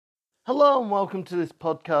Hello and welcome to this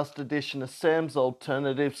podcast edition of Sam's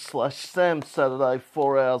Alternative / Sam's Saturday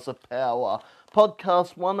 4 Hours of Power.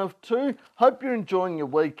 Podcast 1 of 2. Hope you're enjoying your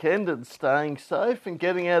weekend and staying safe and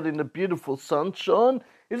getting out in the beautiful sunshine.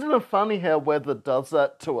 Isn't it funny how weather does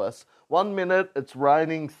that to us? 1 minute it's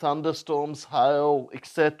raining, thunderstorms, hail,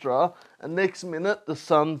 etc. And next minute the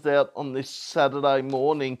sun's out on this Saturday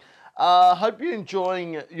morning. Hope you're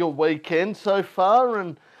enjoying your weekend so far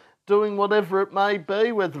and doing whatever it may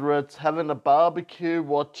be, whether it's having a barbecue,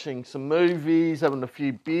 watching some movies, having a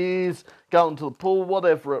few beers, going to the pool,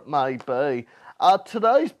 whatever it may be.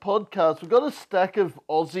 Today's podcast, we've got a stack of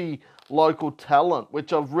Aussie local talent,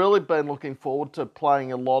 which I've really been looking forward to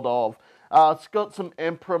playing a lot of. It's got some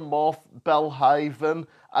Emperor Moth, Belle,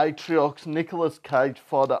 Atriox, Nicolas Cage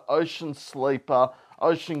Fighter, Ocean Sleeper,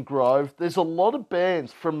 Ocean Grove. There's a lot of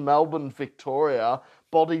bands from Melbourne, Victoria,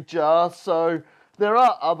 Body Jar, so there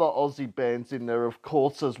are other Aussie bands in there, of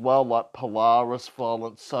course, as well, like Polaris,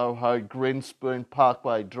 Violent Soho, Grinspoon,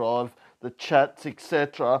 Parkway Drive, The Chats,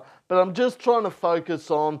 etc. But I'm just trying to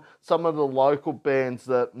focus on some of the local bands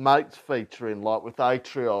that Mates feature in, like with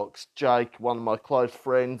Atriox, Jake, one of my close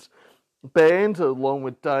friends' band, along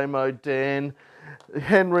with Damo, Dan,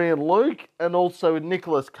 Henry and Luke, and also with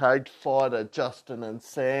Nicolas Cage Fighter, Justin and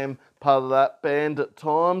Sam, part of that band at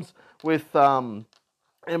times, with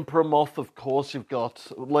Emperor Moth, of course, you've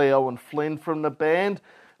got Leo and Flynn from the band.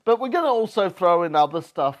 But we're going to also throw in other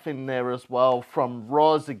stuff in there as well, from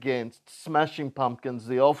Rise Against, Smashing Pumpkins,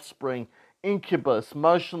 The Offspring, Incubus,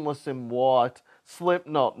 Motionless in White,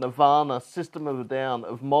 Slipknot, Nirvana, System of a Down,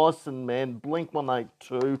 Of Mice and Men,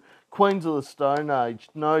 Blink-182, Queens of the Stone Age,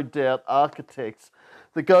 No Doubt, Architects,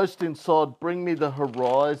 The Ghost Inside, Bring Me the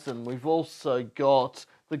Horizon. We've also got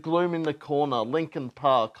The Gloom in the Corner, Linkin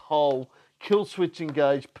Park, Hole, Killswitch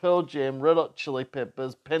Engage, Pearl Jam, Red Hot Chili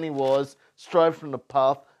Peppers, Pennywise, Stray from the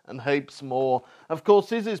Path, and heaps more. Of course,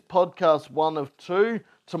 this is podcast 1 of 2.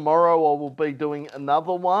 Tomorrow I will be doing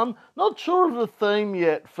another one. Not sure of the theme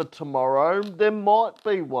yet for tomorrow. There might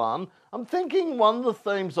be one. I'm thinking one of the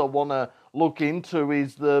themes I want to look into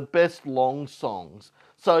is the best long songs.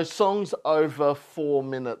 So songs over 4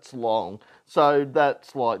 minutes long. So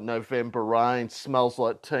that's like November Rain, Smells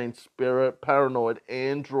Like Teen Spirit, Paranoid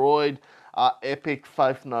Android, Epic,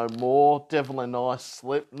 Faith No More, Devil and I,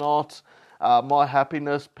 Slipknot, My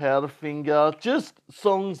Happiness, Powderfinger. Just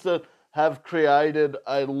songs that have created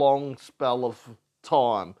a long spell of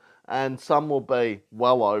time. And some will be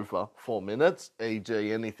well over 4 minutes,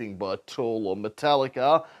 e.g. anything by Tool or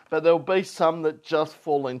Metallica. But there'll be some that just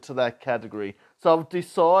fall into that category. So I've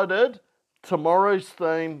decided tomorrow's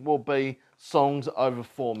theme will be songs over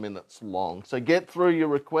 4 minutes long. So get through your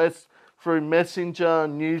requests through Messenger,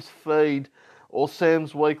 Newsfeed, or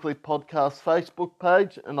Sam's Weekly Podcast Facebook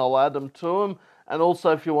page, and I'll add them to them. And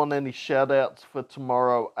also if you want any shout-outs for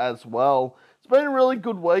tomorrow as well. It's been a really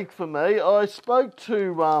good week for me. I spoke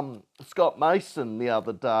to Scott Mason the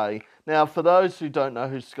other day. Now, for those who don't know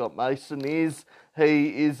who Scott Mason is,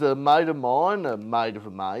 he is a mate of mine, a mate of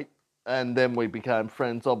a mate, and then we became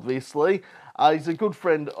friends, obviously. He's a good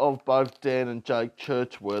friend of both Dan and Jake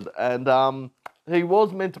Churchwood, and he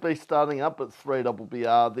was meant to be starting up at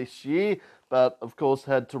 3BBR this year, but of course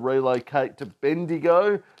had to relocate to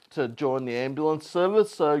Bendigo to join the ambulance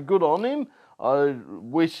service, so good on him. I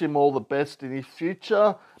wish him all the best in his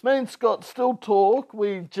future. Me and Scott still talk,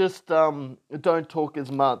 we just don't talk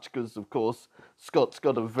as much because of course Scott's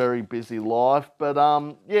got a very busy life, but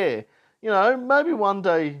yeah, you know, maybe one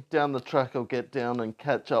day down the track I'll get down and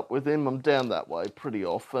catch up with him. I'm down that way pretty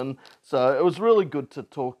often. So it was really good to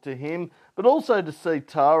talk to him. But also to see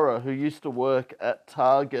Tara, who used to work at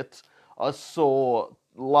Target, I saw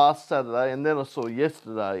last Saturday and then I saw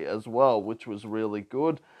yesterday as well, which was really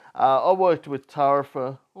good. I worked with Tara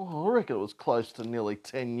for, I reckon it was close to nearly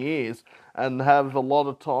 10 years and have a lot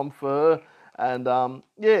of time for her. And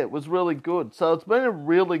yeah, it was really good. So it's been a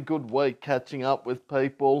really good week catching up with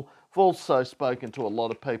people. I've also spoken to a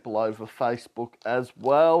lot of people over Facebook as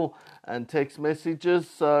well and text messages,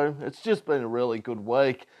 so it's just been a really good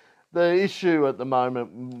week. The issue at the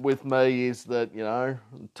moment with me is that, you know,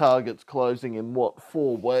 Target's closing in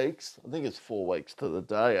 4 weeks? I think it's 4 weeks to the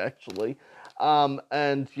day, actually.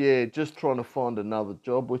 And yeah, just trying to find another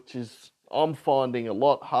job, which is, I'm finding a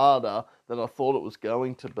lot harder than I thought it was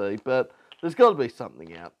going to be, but there's got to be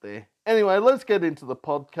something out there. Anyway, let's get into the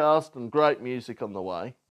podcast and great music on the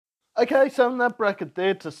way. Okay, so in that bracket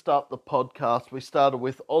there to start the podcast, we started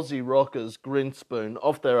with Aussie rockers Grinspoon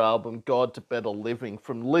off their album Guide to Better Living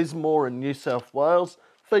from Lismore in New South Wales.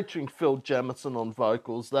 featuring Phil Jamieson on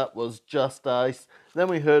vocals. That was just ace. Then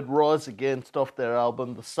we heard Rise Against off their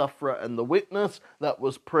album The Sufferer and the Witness. That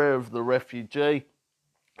was Prayer of the Refugee.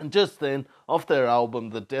 And just then, off their album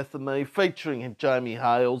The Death of Me, featuring Jamie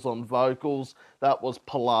Hales on vocals, that was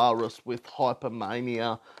Polaris with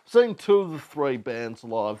Hypermania. Seen two of the three bands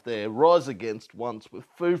live there. Rise Against once with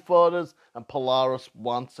Foo Fighters and Polaris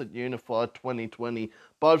once at Unified 2020.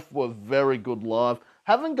 Both were very good live.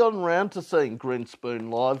 Haven't gotten around to seeing Grinspoon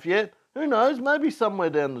live yet. Who knows, maybe somewhere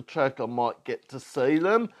down the track I might get to see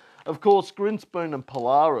them. Of course, Grinspoon and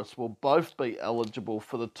Polaris will both be eligible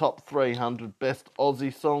for the top 300 best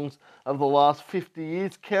Aussie songs of the last 50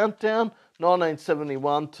 years countdown,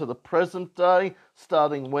 1971 to the present day,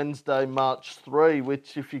 starting Wednesday, March 3,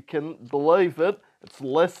 which, if you can believe it, it's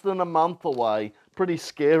less than a month away. Pretty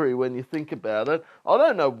scary when you think about it. I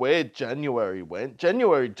don't know where January went.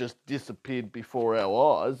 January just disappeared before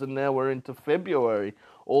our eyes, and now we're into February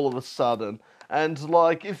all of a sudden. And,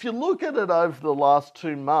 if you look at it over the last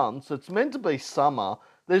 2 months, it's meant to be summer.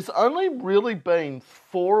 There's only really been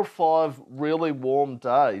 4 or 5 really warm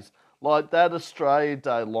days. Like that Australia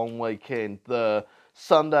Day long weekend, the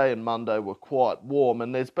Sunday and Monday were quite warm,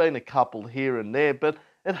 and there's been a couple here and there, but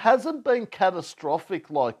it hasn't been catastrophic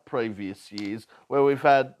like previous years, where we've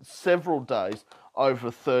had several days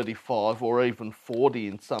over 35 or even 40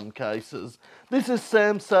 in some cases. This is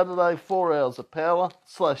Sam's Saturday 4 Hours of Power /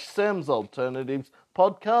 Sam's Alternatives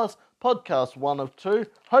podcast 1 of 2.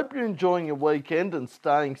 Hope you're enjoying your weekend and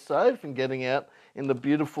staying safe and getting out in the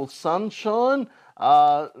beautiful sunshine.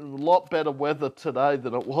 A lot better weather today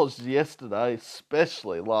than it was yesterday,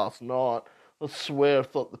 especially last night. I swear I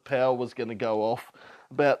thought the power was going to go off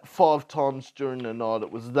about 5 times during the night.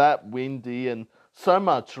 It was that windy and so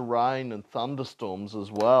much rain and thunderstorms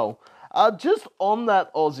as well. Just on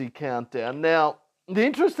that Aussie countdown. Now, the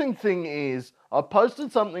interesting thing is, I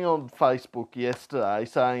posted something on Facebook yesterday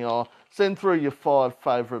saying, send through your 5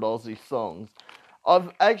 favourite Aussie songs.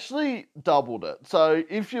 I've actually doubled it. So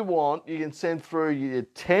if you want, you can send through your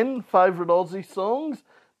 10 favourite Aussie songs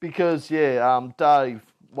because, Dave,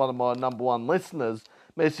 one of my number 1 listeners,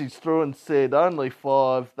 messaged through and said, only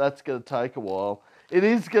 5, that's going to take a while. It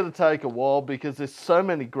is going to take a while because there's so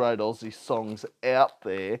many great Aussie songs out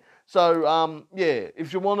there. So,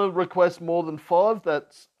 if you want to request more than 5,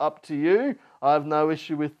 that's up to you. I have no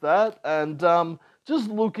issue with that. And just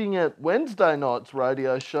looking at Wednesday night's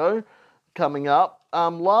radio show coming up,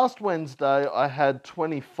 last Wednesday I had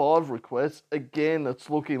 25 requests. Again, it's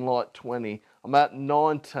looking like 20. I'm at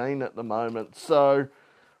 19 at the moment. So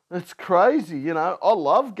it's crazy, I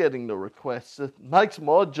love getting the requests. It makes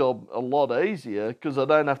my job a lot easier because I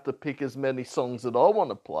don't have to pick as many songs that I want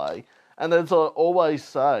to play. And as I always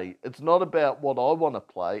say, it's not about what I want to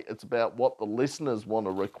play, it's about what the listeners want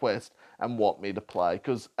to request and want me to play.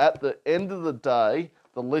 Because at the end of the day,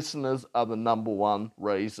 the listeners are the number 1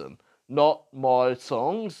 reason. Not my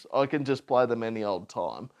songs, I can just play them any old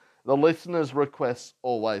time. The listeners' requests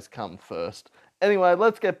always come first. Anyway,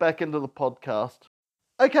 let's get back into the podcast.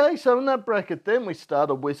 Okay, so in that bracket then we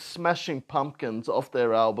started with Smashing Pumpkins off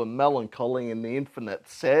their album Melancholy and the Infinite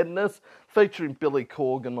Sadness, featuring Billy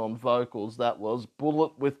Corgan on vocals. That was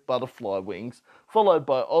Bullet with Butterfly Wings, followed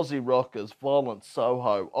by Aussie rockers Violent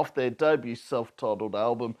Soho off their debut self-titled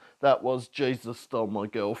album. That was Jesus Stole My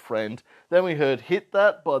Girlfriend. Then we heard Hit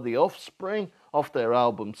That by The Offspring off their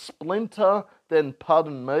album Splinter, then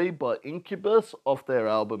Pardon Me by Incubus off their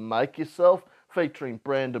album Make Yourself, featuring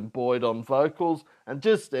Brandon Boyd on vocals, and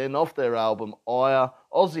just then, off their album Ire,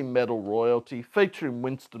 Aussie metal royalty, featuring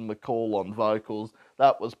Winston McCall on vocals.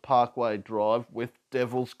 That was Parkway Drive with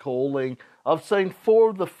Devil's Calling. I've seen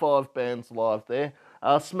 4 of the 5 bands live there.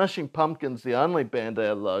 Smashing Pumpkins, the only band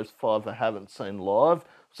out of those 5 I haven't seen live.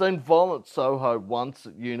 I've seen Violent Soho once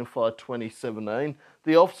at Unified 2017,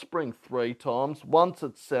 The Offspring 3 times, once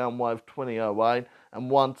at Soundwave 2008, and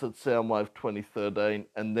once at Soundwave 2013,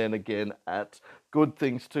 and then again at Good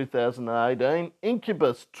Things 2018.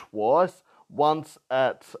 Incubus twice, once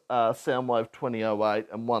at Soundwave 2008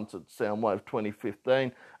 and once at Soundwave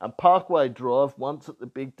 2015. And Parkway Drive, once at the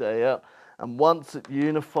Big Day Out and once at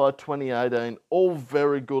Unified 2018. All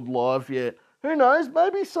very good live yet. Who knows,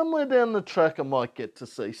 maybe somewhere down the track I might get to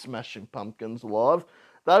see Smashing Pumpkins live.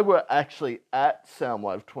 They were actually at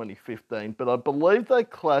Soundwave 2015, but I believe they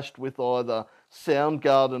clashed with either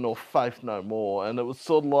Soundgarden or Faith No More, and it was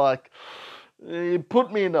sort of like, it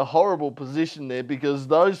put me in a horrible position there because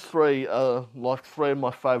those 3 are like 3 of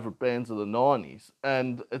my favourite bands of the 90s,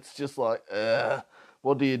 and it's just like,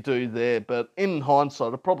 what do you do there? But in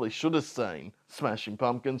hindsight, I probably should have seen Smashing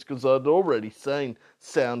Pumpkins because I'd already seen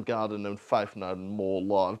Soundgarden and Faith No More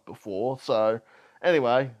live before. So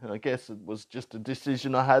Anyway, I guess it was just a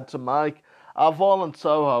decision I had to make. Violent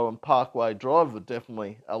Soho and Parkway Drive are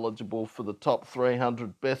definitely eligible for the top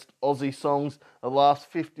 300 best Aussie songs of the last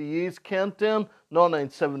 50 years countdown,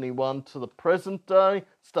 1971 to the present day,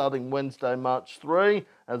 starting Wednesday, March 3,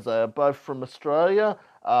 as they are both from Australia.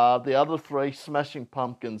 The other three, Smashing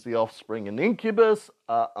Pumpkins, The Offspring and Incubus,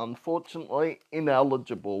 are unfortunately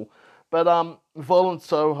ineligible. But Violent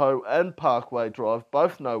Soho and Parkway Drive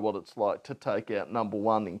both know what it's like to take out number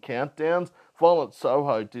one in countdowns. Violent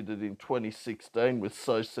Soho did it in 2016 with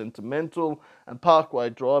So Sentimental, and Parkway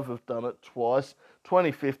Drive have done it twice,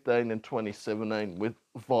 2015 and 2017 with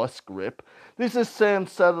Vice Grip. This is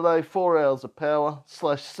Sam's Saturday 4 Hours of Power /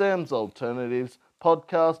 Sam's Alternatives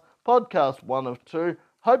podcast 1 of 2.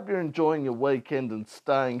 Hope you're enjoying your weekend and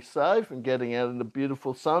staying safe and getting out in the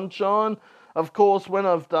beautiful sunshine. Of course, when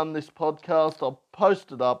I've done this podcast, I'll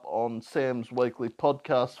post it up on Sam's Weekly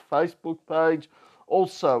Podcast Facebook page,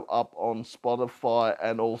 also up on Spotify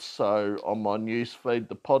and also on my newsfeed,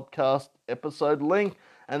 the podcast episode link.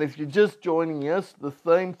 And if you're just joining us, the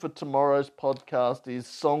theme for tomorrow's podcast is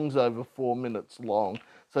songs over 4 minutes long.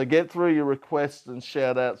 So get through your requests and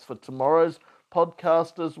shout outs for tomorrow's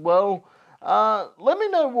podcast as well. Let me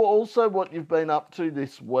know also what you've been up to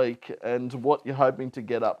this week and what you're hoping to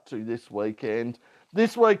get up to this weekend.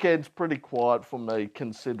 This weekend's pretty quiet for me,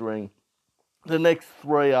 considering the next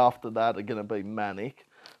 3 after that are going to be manic.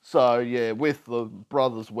 So yeah, with the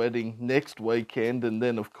brother's wedding next weekend, and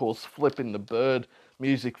then of course Flipping the Bird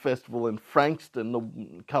Music Festival in Frankston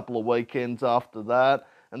a couple of weekends after that,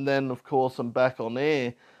 and then of course I'm back on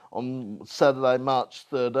air on Saturday, March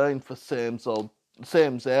 13 for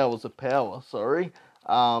Sam's Hours of Power,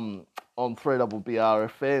 on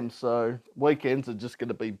 3BBR FM, so weekends are just going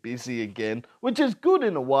to be busy again, which is good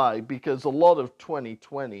in a way, because a lot of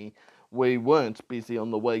 2020 we weren't busy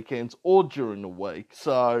on the weekends or during the week,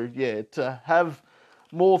 so yeah, to have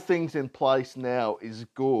more things in place now is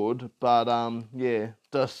good, but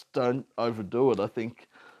just don't overdo it, I think,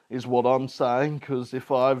 is what I'm saying, because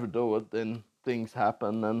if I overdo it, then things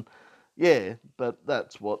happen, and yeah, but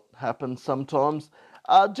that's what happens sometimes.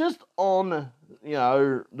 Just on,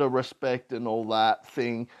 the respect and all that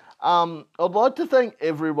thing, I'd like to thank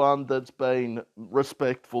everyone that's been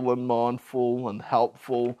respectful and mindful and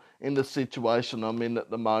helpful in the situation I'm in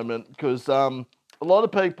at the moment, because a lot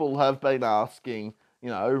of people have been asking,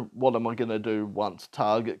 what am I going to do once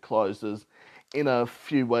Target closes in a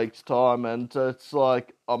few weeks' time, and it's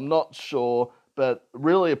like, I'm not sure, but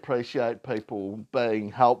really appreciate people being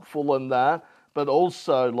helpful in that, but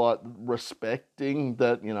also like respecting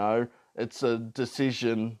that, it's a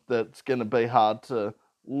decision that's going to be hard to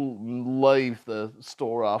leave the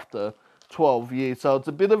store after 12 years. So it's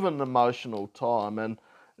a bit of an emotional time, and,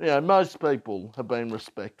 most people have been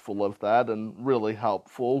respectful of that and really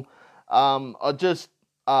helpful. I just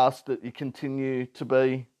ask that you continue to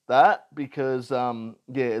be that, because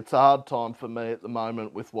it's a hard time for me at the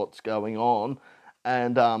moment with what's going on,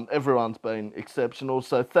 and everyone's been exceptional,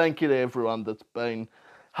 so thank you to everyone that's been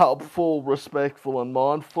helpful, respectful and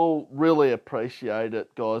mindful. Really appreciate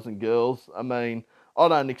it, guys and girls. I mean, I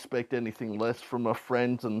don't expect anything less from my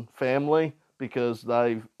friends and family, because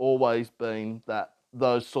they've always been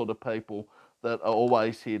those sort of people that are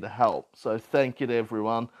always here to help. So thank you to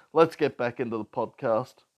everyone. Let's get back into the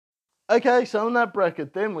podcast. Okay, so in that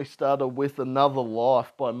bracket then we started with Another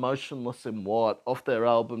Life by Motionless in White off their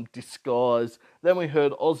album Disguise. Then we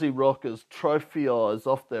heard Aussie rockers Trophy Eyes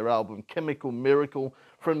off their album Chemical Miracle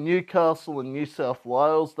from Newcastle in New South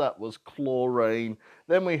Wales. That was Chlorine.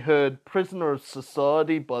 Then we heard Prisoner of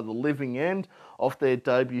Society by The Living End off their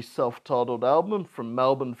debut self-titled album from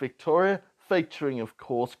Melbourne, Victoria, featuring, of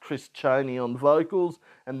course, Chris Chaney on vocals.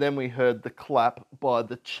 And then we heard The Clap by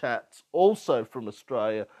The Chats, also from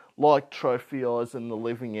Australia, like Trophy Eyes and The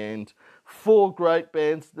Living End. 4 great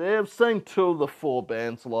bands there. I've seen 2 of the 4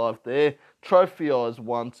 bands live there. Trophy Eyes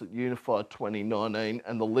once at Unified 2019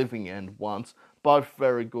 and The Living End once. Both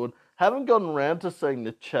very good. Haven't gotten around to seeing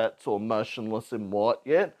The Chats or Motionless in White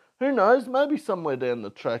yet. Who knows, maybe somewhere down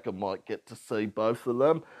the track I might get to see both of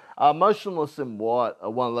them. Motionless in White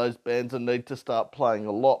are one of those bands I need to start playing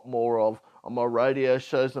a lot more of on my radio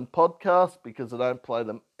shows and podcasts, because I don't play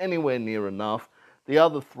them anywhere near enough. The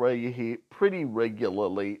other 3 you hear pretty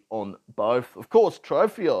regularly on both. Of course,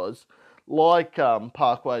 Trophy Eyes, like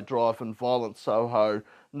Parkway Drive and Violent Soho,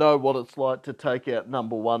 know what it's like to take out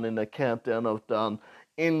number 1 in a countdown I've done.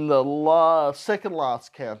 In the second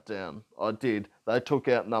last countdown I did, they took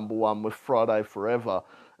out number 1 with Friday Forever.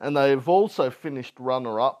 And they've also finished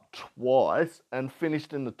runner-up twice and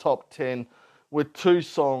finished in the top 10 with 2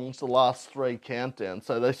 songs the last 3 countdowns.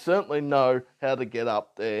 So they certainly know how to get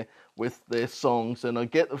up there with their songs, and I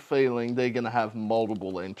get the feeling they're going to have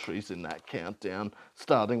multiple entries in that countdown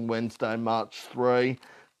starting Wednesday, March 3.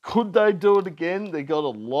 Could they do it again? They got a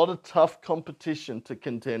lot of tough competition to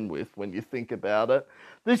contend with when you think about it.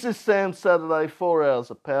 This is Sam's Saturday 4 Hours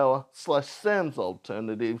of Power / Sam's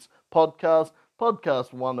Alternatives podcast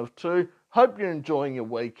 1 of 2. Hope you're enjoying your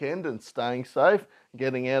weekend and staying safe,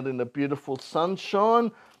 getting out in the beautiful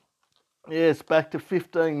sunshine. Yes, back to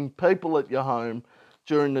 15 people at your home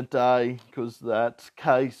during the day because that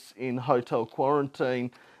case in hotel quarantine.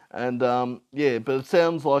 And but it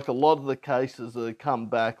sounds like a lot of the cases that have come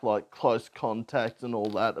back, like close contact and all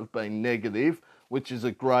that, have been negative, which is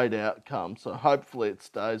a great outcome. So hopefully it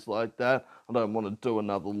stays like that. I don't want to do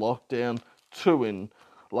another lockdown. 2 in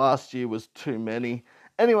last year was too many.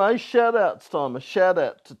 Anyway, shout-outs time. A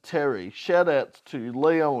shout-out to Terry. Shout-outs to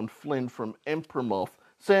Leo and Flynn from Emperor Moth.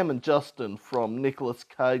 Sam and Justin from Nicolas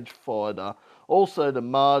Cage Fighter. Also to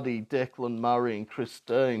Marty, Declan, Murray and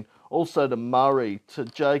Christine. Also to Murray, to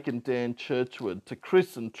Jake and Dan Churchwood, to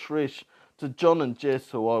Chris and Trish, to John and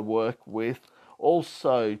Jess, who I work with.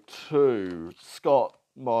 Also to Scott,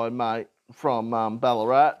 my mate from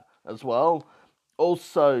Ballarat as well.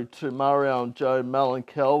 Also to Mario and Joe, Mel and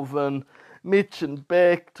Kelvin, Mitch and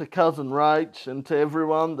Beck, to Cousin Rach, and to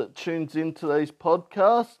everyone that tunes into these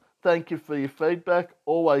podcasts. Thank you for your feedback.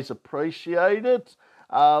 Always appreciate it.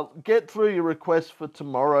 Get through your requests for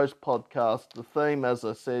tomorrow's podcast. The theme, as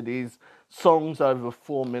I said, is songs over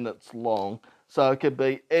 4 minutes long. So it could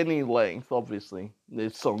be any length. Obviously,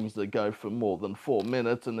 there's songs that go for more than 4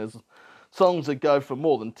 minutes, and there's songs that go for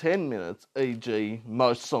more than 10 minutes, e.g.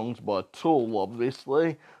 most songs by Tool,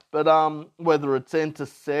 obviously. But whether it's Enter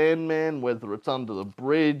Sandman, whether it's Under the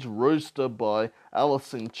Bridge, Rooster by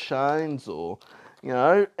Alice in Chains, or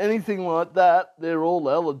anything like that, they're all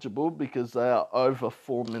eligible because they are over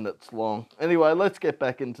 4 minutes long. Anyway, let's get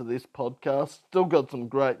back into this podcast. Still got some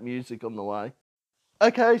great music on the way.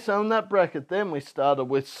 Okay, so in that bracket then we started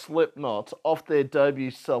with Slipknot off their debut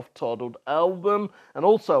self-titled album and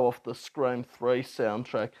also off the Scream 3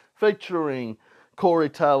 soundtrack, featuring Corey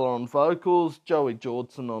Taylor on vocals, Joey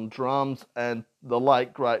Jordison on drums, and the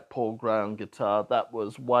late great Paul Gray on guitar. That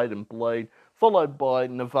was Wait and Bleed, followed by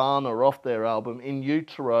Nirvana off their album In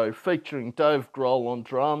Utero, featuring Dave Grohl on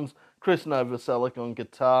drums, Chris Novoselic on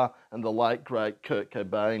guitar, and the late great Kurt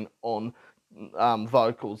Cobain on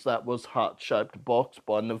vocals. That was Heart-Shaped Box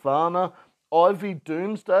by Nirvana. Ivy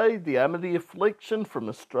Doomsday, The Amity Affliction from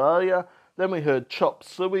Australia. Then we heard Chop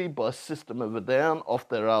Suey by System of a Down off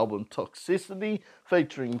their album Toxicity,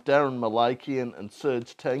 featuring Darren Malakian and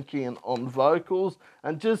Serge Tankian on vocals.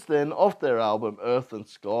 And just then, off their album Earth and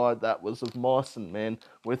Sky, that was of Mice and Men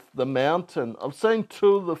with The Mountain. I've seen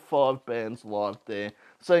 2 of the 5 bands live there.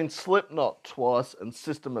 Seen Slipknot twice and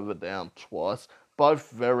System of a Down twice.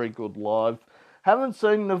 Both very good live. Haven't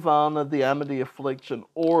seen Nirvana, The Amity Affliction,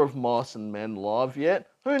 or of Mice and Men live yet.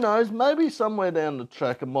 Who knows, maybe somewhere down the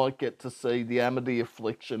track I might get to see The Amity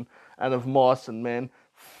Affliction and of Mice and Men.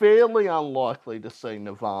 Fairly unlikely to see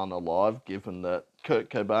Nirvana live, given that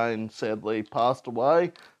Kurt Cobain sadly passed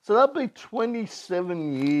away. So that'll be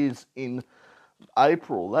 27 years in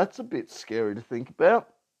April. That's a bit scary to think about.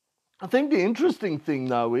 I think the interesting thing,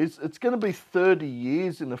 though, is it's going to be 30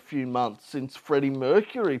 years in a few months since Freddie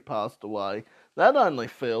Mercury passed away. That only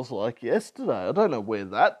feels like yesterday. I don't know where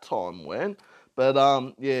that time went. But,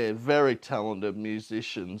 very talented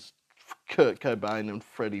musicians, Kurt Cobain and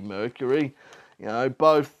Freddie Mercury.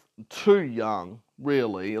 Both too young,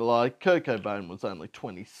 really. Like, Kurt Cobain was only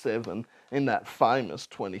 27 in that famous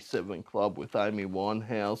 27 Club with Amy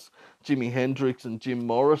Winehouse, Jimi Hendrix and Jim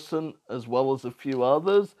Morrison, as well as a few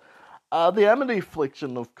others. The Amity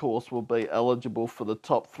Affliction, of course, will be eligible for the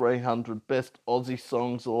top 300 best Aussie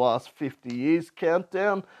songs of the last 50 years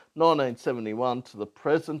countdown, 1971 to the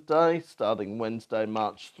present day, starting Wednesday,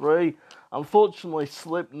 March 3. Unfortunately,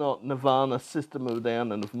 Slipknot, Nirvana, System of a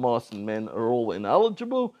Down and of Mice and Men are all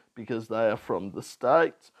ineligible because they are from the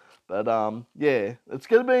States. But, it's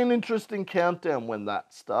going to be an interesting countdown when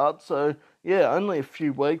that starts. So, only a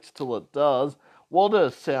few weeks till it does. What a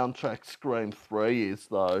soundtrack Scream 3 is,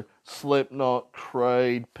 though. Slipknot,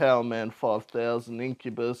 Creed, Powerman 5000,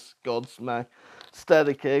 Incubus, Godsmack,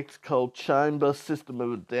 Static X, Cold Chamber, System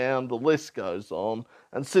of a Down, the list goes on.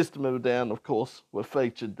 And System of a Down, of course, were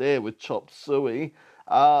featured there with Chop Suey.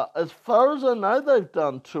 As far as I know, they've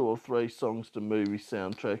done 2 or 3 songs to movie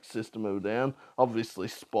soundtracks, System of a Down. Obviously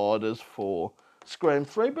Spiders for Scream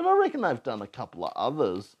 3, but I reckon they've done a couple of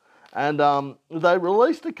others. And they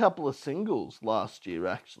released a couple of singles last year,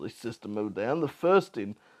 actually, System of a Down. The first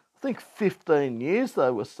in think 15 years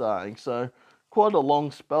they were saying, so quite a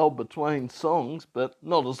long spell between songs, but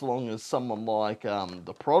not as long as someone like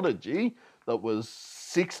The Prodigy, that was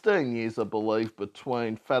 16 years, I believe,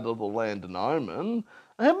 between Fat of the Land and Omen.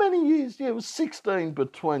 How many years? Yeah, it was 16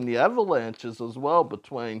 between the Avalanches as well,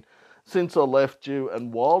 between Since I Left You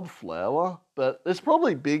and Wildflower. But there's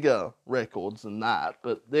probably bigger records than that,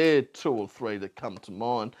 but they're 2 or 3 that come to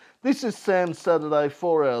mind. This is Sam's Saturday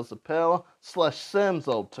 4 Hours of Power / Sam's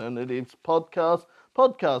Alternatives podcast,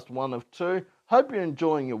 podcast 1 of 2. Hope you're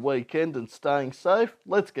enjoying your weekend and staying safe.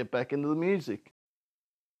 Let's get back into the music.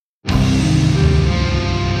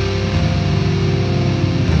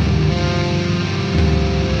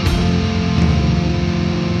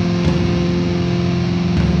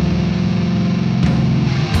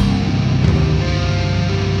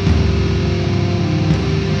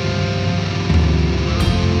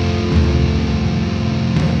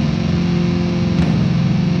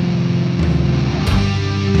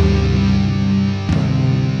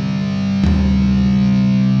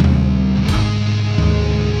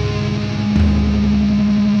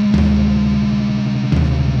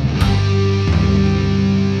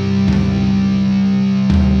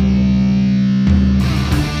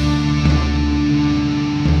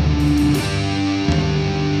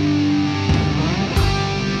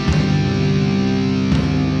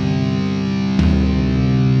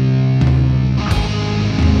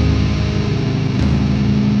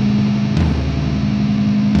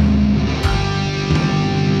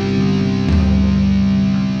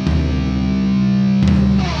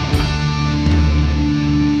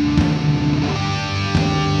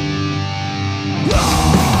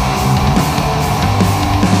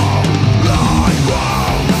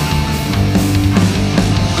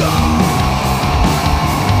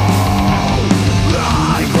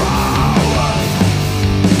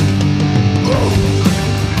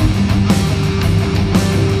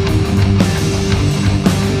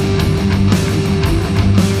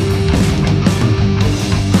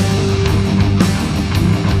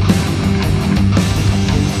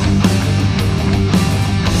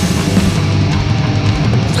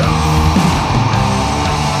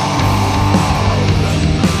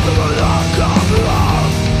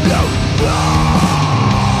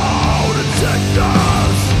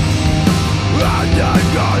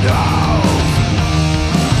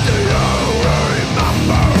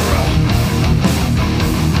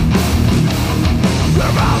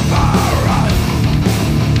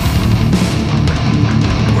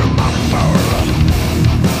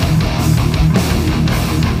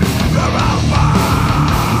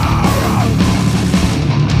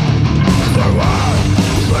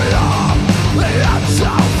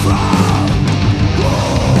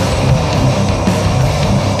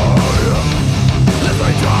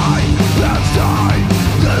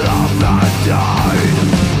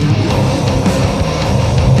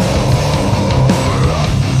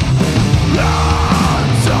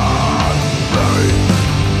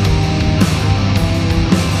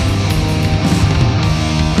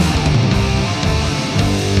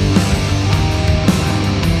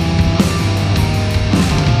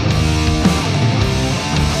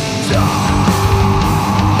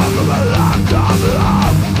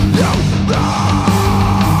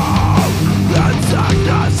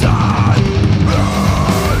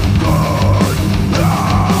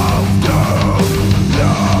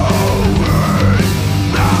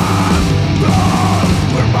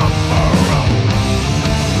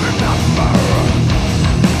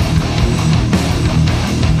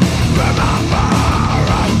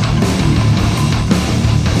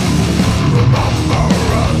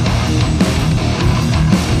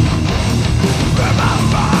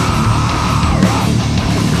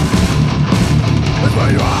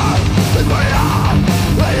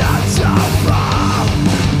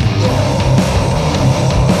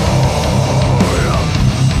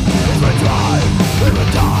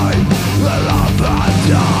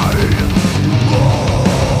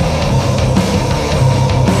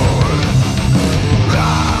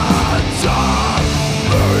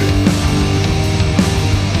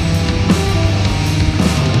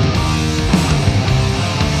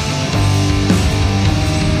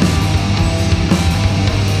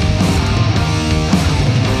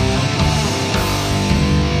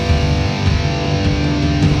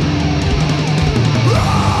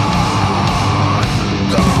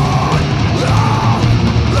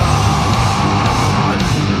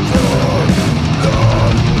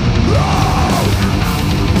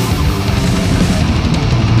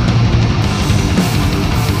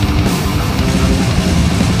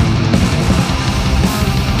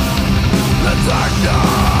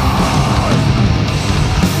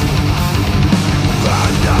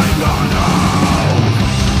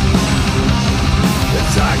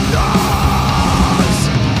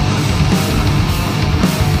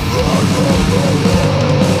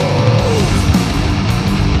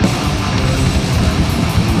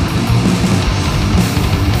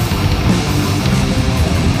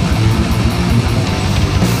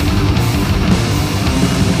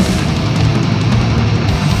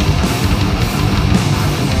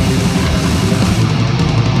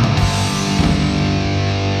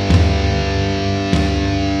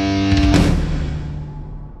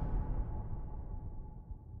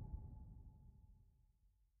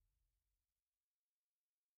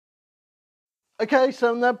 Okay,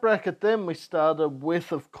 so in that bracket then we started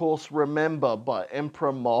with, of course, Remember by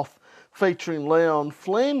Emperor Moth, featuring Leon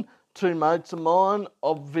Flynn, two mates of mine,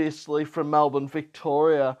 obviously from Melbourne,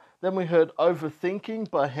 Victoria. Then we heard Overthinking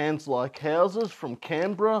by Hands Like Houses from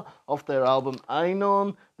Canberra off their album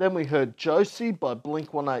Anon. Then we heard Josie by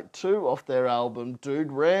Blink-182 off their album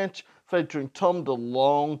Dude Ranch, featuring Tom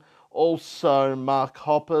DeLonge, also Mark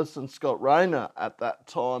Hoppus and Scott Rayner at that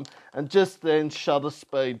time. And just then Shutter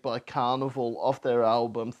Speed by Carnival off their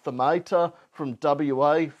album Themata from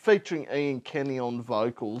WA, featuring Ian Kenny on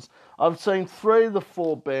vocals. I've seen 3 of the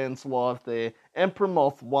 4 bands live there. Emperor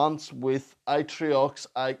Moth once with Atriox,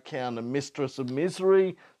 8 Count and Mistress of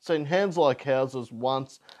Misery. Seen Hands Like Houses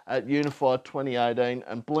once at Unified 2018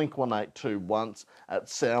 and Blink-182 once at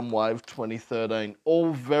Soundwave 2013.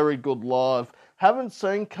 All very good live. Haven't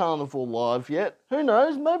seen Carnival live yet. Who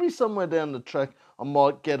knows? Maybe somewhere down the track I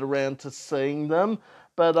might get around to seeing them.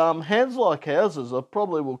 But Hands Like Houses I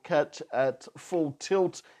probably will catch at Full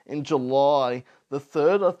Tilt in July the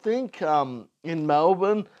 3rd, I think, in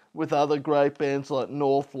Melbourne, with other great bands like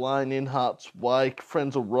North Lane, In Heart's Wake,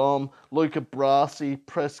 Friends of Rom, Luca Brasi,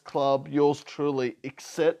 Press Club, Yours Truly,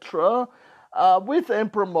 etc. With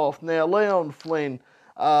Emperor Moth. Now, Leon Flynn,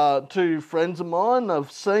 2 friends of mine,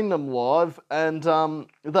 I've seen them live, and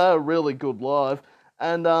they are really good live.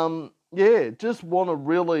 And yeah, just want to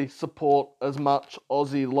really support as much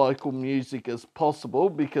Aussie local music as possible,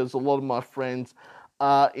 because a lot of my friends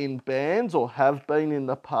are in bands or have been in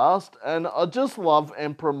the past, and I just love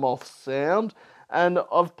Emperor Moth's sound, and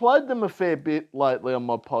I've played them a fair bit lately on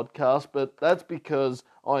my podcast, but that's because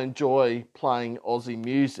I enjoy playing Aussie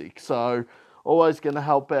music. So always going to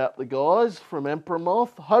help out the guys from Emperor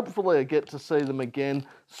Moth. Hopefully I get to see them again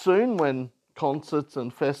soon when concerts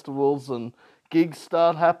and festivals and gigs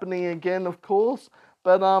start happening again, of course.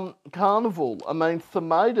 But Carnival, I mean,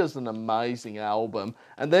 Themata's an amazing album.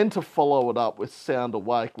 And then to follow it up with Sound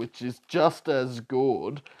Awake, which is just as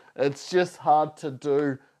good. It's just hard to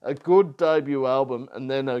do a good debut album and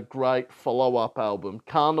then a great follow-up album.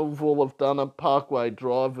 Carnival have done it, Parkway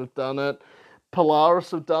Drive have done it, Polaris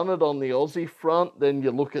have done it on the Aussie front. Then you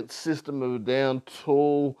look at System of a Down,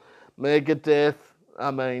 Tool, Megadeth. I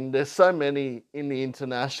mean, there's so many in the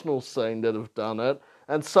international scene that have done it.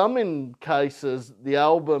 And some in cases, the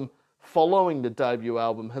album following the debut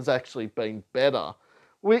album has actually been better,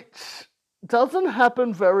 which doesn't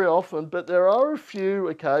happen very often, but there are a few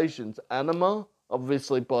occasions. Anima,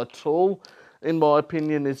 obviously by Tool, in my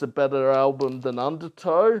opinion, is a better album than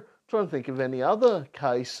Undertow. Trying to think of any other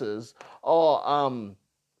cases. Queens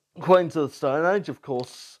of the Stone Age, of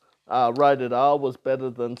course, Rated R was better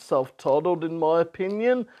than Self-Titled in my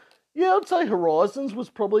opinion. Yeah, I'd say Horizons was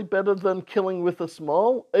probably better than Killing with a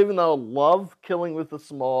Smile, even though I love Killing with a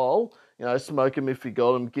Smile, you know, Smoke 'em if you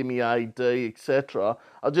got 'em, Gimme AD, etc.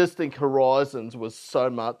 I just think Horizons was so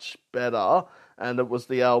much better, and it was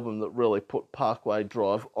the album that really put Parkway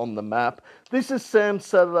Drive on the map. This is Sam's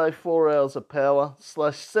Saturday 4 Hours of Power /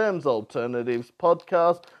 Sam's Alternatives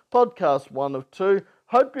podcast 1 of 2.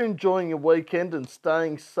 Hope you're enjoying your weekend and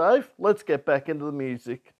staying safe. Let's get back into the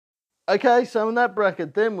music. Okay, so in that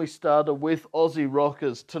bracket then we started with Aussie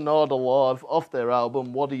rockers Tonight Alive off their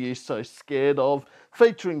album What Are You So Scared Of,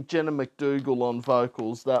 featuring Jenna McDougall on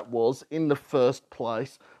vocals. That was in the first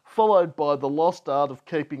place, followed by The Lost Art of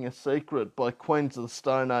Keeping a Secret by Queens of the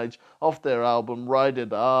Stone Age off their album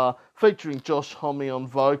Rated R, featuring Josh Homme on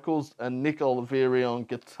vocals and Nick Oliveri on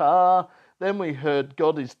guitar. Then we heard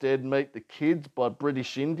God Is Dead, Meet the Kids by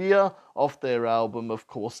British India off their album, of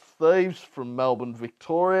course, Thieves from Melbourne,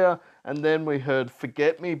 Victoria. And then we heard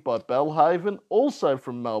Forget Me by Belhaven, also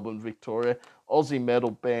from Melbourne, Victoria, Aussie metal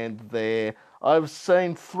band there. I've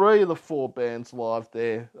seen 3 of the 4 bands live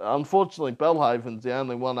there. Unfortunately, Belhaven's the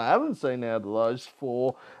only one I haven't seen out of those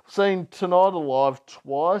 4. I've seen Tonight Alive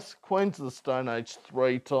twice, Queens of the Stone Age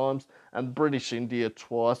 3 times, and British India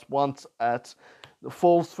twice, once at the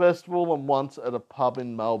Falls Festival and once at a pub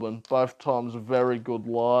in Melbourne. Both times very good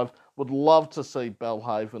live. Would love to see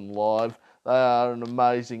Belhaven live. They are an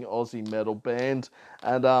amazing Aussie metal band.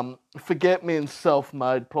 And Forget Me and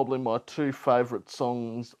Self-Made, probably my 2 favourite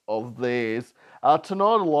songs of theirs.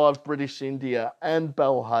 Tonight Alive, British India and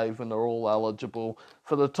Belhaven are all eligible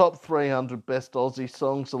for the top 300 best Aussie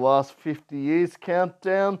songs the last 50 years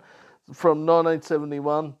countdown. From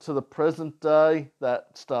 1971 to the present day,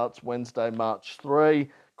 that starts Wednesday, March 3.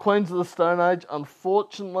 Queens of the Stone Age,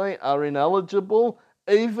 unfortunately, are ineligible,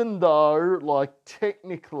 even though, like,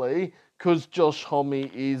 technically, because Josh Homme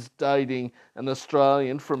is dating an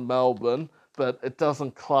Australian from Melbourne, but it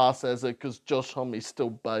doesn't class as it because Josh Homme's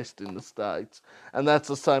still based in the States. And that's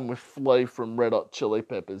the same with Flea from Red Hot Chili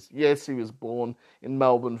Peppers. Yes, he was born in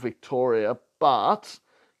Melbourne, Victoria, but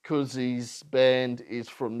because his band is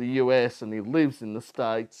from the US and he lives in the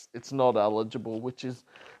States, it's not eligible, which is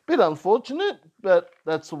a bit unfortunate, but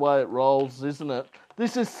that's the way it rolls, isn't it?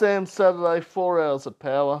 This is Sam's Saturday 4 Hours of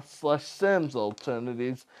Power / Sam's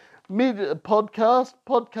Alternatives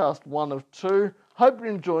podcast 1 of 2. Hope you're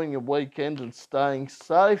enjoying your weekend and staying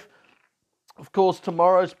safe. Of course,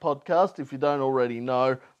 tomorrow's podcast, if you don't already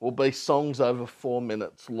know, will be songs over 4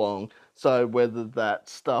 minutes long. So whether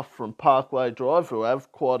that's stuff from Parkway Drive, who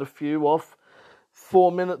have quite a few off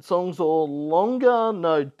 4-minute songs or longer,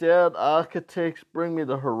 no doubt, Architects, Bring Me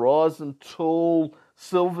the Horizon, Tool,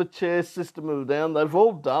 Silverchair, System of a Down, they've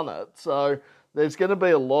all done it. So there's going to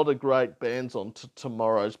be a lot of great bands on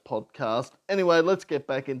tomorrow's podcast. Anyway, let's get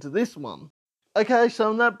back into this one. Okay, so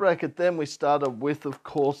in that bracket then we started with, of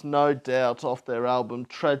course, No Doubt off their album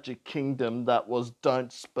Tragic Kingdom, that was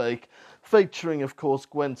Don't Speak, featuring, of course,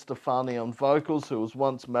 Gwen Stefani on vocals, who was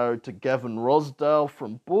once married to Gavin Rossdale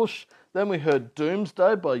from Bush. Then we heard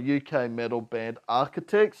Doomsday by UK metal band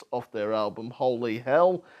Architects off their album Holy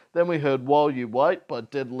Hell. Then we heard While You Wait by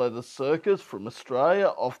Dead Letter Circus from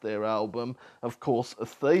Australia off their album, of course, A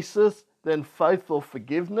Thesis. Then Faith or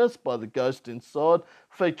Forgiveness by The Ghost Inside,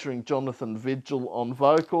 featuring Jonathan Vigil on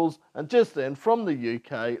vocals. And just then, from the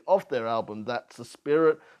UK, off their album That's the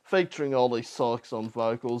Spirit, featuring Ollie Sykes on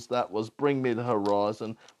vocals, that was Bring Me the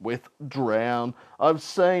Horizon with Drown. I've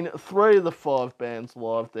seen 3 of the 5 bands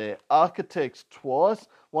live there. Architects twice,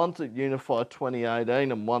 once at Unify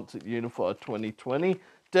 2018 and once at Unify 2020.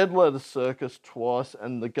 Dead Letter Circus twice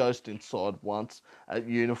and The Ghost Inside once at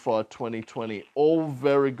Unify 2020. All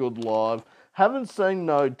very good live. Haven't seen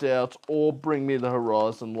No Doubt or Bring Me the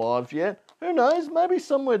Horizon live yet. Who knows, maybe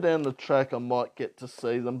somewhere down the track I might get to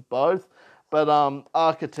see them both. But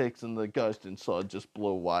Architects and The Ghost Inside just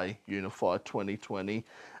blew away Unify 2020.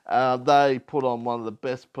 They put on one of the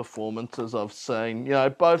best performances I've seen. You know,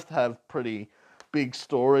 both have pretty big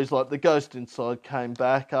stories. Like The Ghost Inside came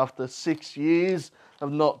back after 6 years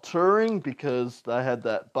of not touring because they had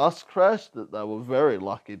that bus crash that they were very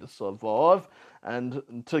lucky to survive, and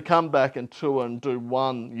to come back and tour and do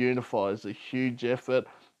one Unify is a huge effort.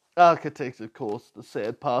 Architects, of course, the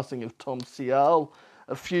sad passing of Tom Cial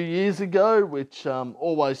a few years ago, which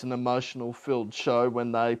always an emotional filled show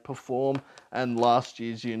when they perform, and last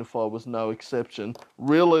year's Unify was no exception.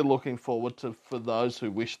 Really looking forward to For Those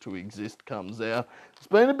Who Wish to Exist comes out. There's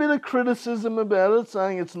been a bit of criticism about it,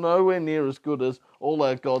 saying it's nowhere near as good as All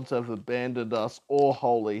Our Gods Have Abandoned Us or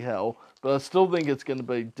Holy Hell, but I still think it's going to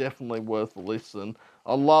be definitely worth a listen.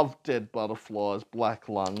 I love Dead Butterflies, Black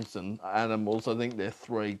Lungs and Animals. I think they're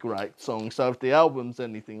 3 great songs, so if the album's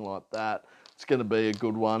anything like that, it's going to be a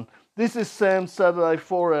good one. This is Sam's Saturday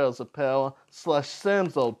 4 Hours of Power /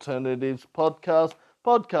 Sam's Alternatives podcast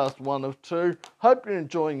 1 of 2. Hope you're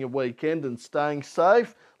enjoying your weekend and staying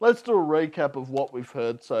safe. Let's do a recap of what we've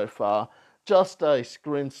heard so far. Just Ace,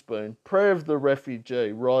 Grinspoon, Prayer of the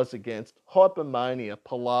Refugee, Rise Against, Hypermania,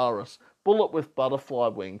 Polaris, Bullet with Butterfly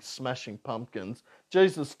Wings, Smashing Pumpkins,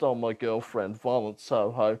 Jesus Stole My Girlfriend, Violent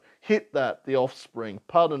Soho, Hit That, The Offspring,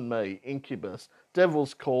 Pardon Me, Incubus,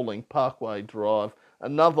 Devil's Calling, Parkway Drive,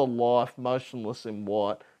 Another Life, Motionless in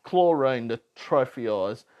White, Chlorine, The Trophy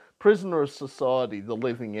Eyes, Prisoner of Society, The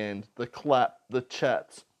Living End, The Clap, The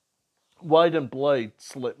Chats, Wait and Bleed,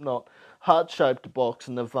 Slipknot, Heart-Shaped Box,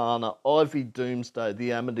 Nirvana, Ivy, Doomsday,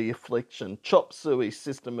 The Amity Affliction, Chop Suey,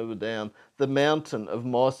 System of a Down, The Mountain of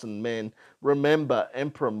Mice and Men, Remember,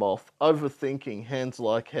 Emperor Moth, Overthinking, Hands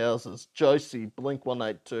Like Houses, Josie,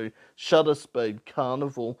 Blink-182, Shutter Speed,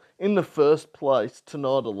 Carnival, In the First Place,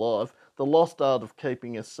 Tonight Alive, The Lost Art of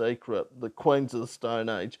Keeping a Secret, The Queens of the Stone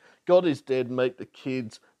Age, God is Dead, Meet the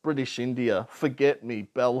Kids, British India, Forget Me,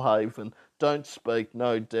 Bellhaven, Don't Speak,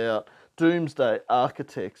 No Doubt, Doomsday,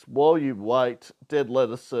 Architects, While You Wait, Dead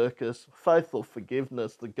Letter Circus, Faith or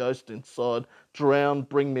Forgiveness, The Ghost Inside, Drown,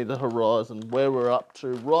 Bring Me the Horizon, Where We're Up To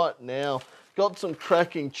right now. Got some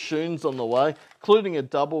cracking tunes on the way, including a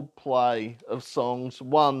double play of songs,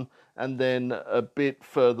 one and then a bit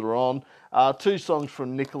further on. 2 songs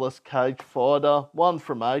from Nicolas Cage Fighter, one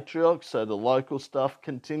from Atriox, so the local stuff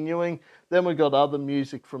continuing. Then we got other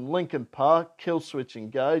music from Linkin Park, Killswitch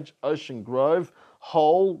Engage, Ocean Grove,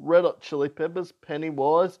 Hole, Red Hot Chili Peppers,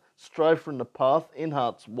 Pennywise, Stray from the Path, In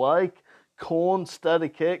Heart's Wake, Korn,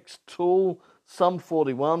 Static X, Tool, Sum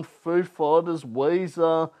 41, Foo Fighters,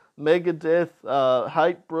 Weezer, Megadeth,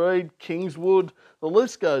 Hatebreed, Kingswood. The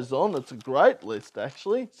list goes on. It's a great list,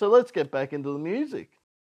 actually. So let's get back into the music.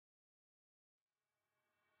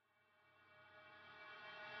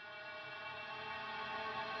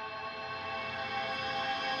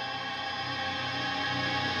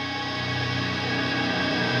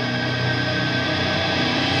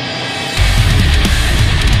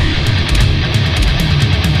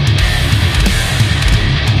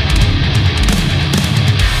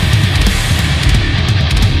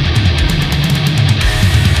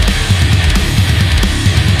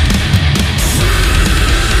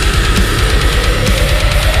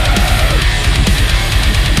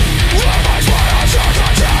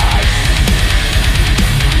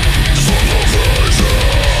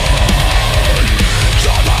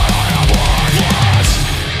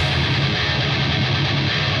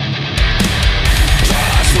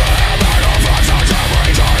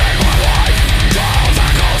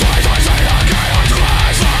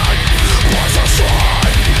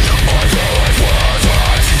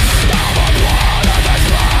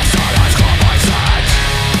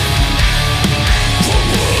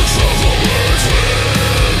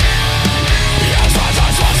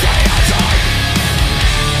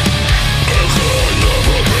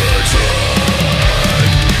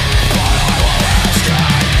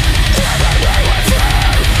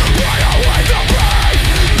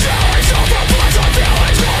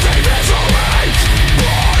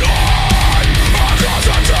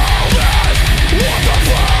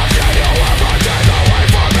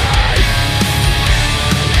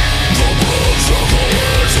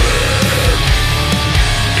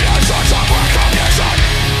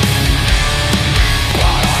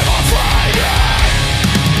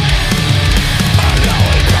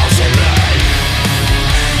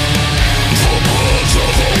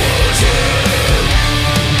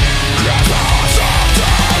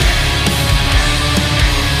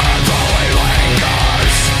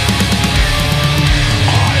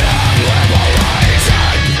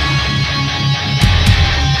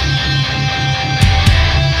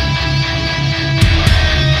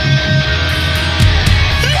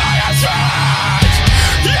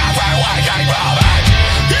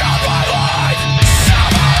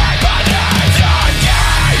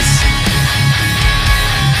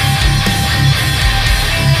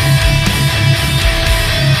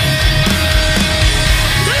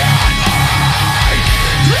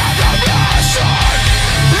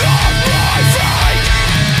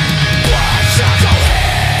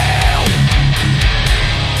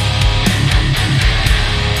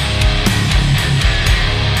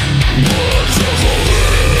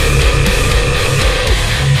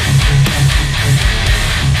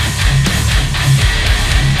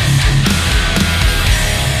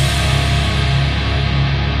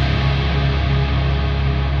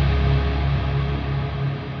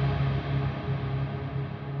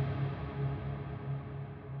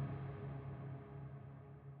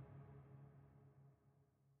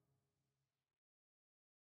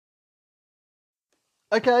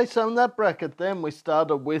 Okay, so in that bracket then we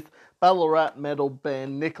started with Ballarat metal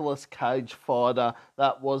band Nicolas Cage Fighter.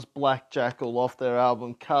 That was Black Jackal off their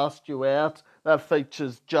album Cast You Out. That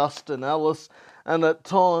features Justin Ellis and at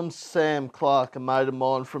times Sam Clark, a mate of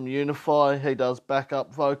mine from Unify. He does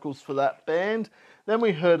backup vocals for that band. Then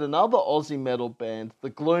we heard another Aussie metal band, The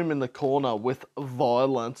Gloom in the Corner with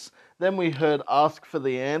Violence. Then we heard Ask for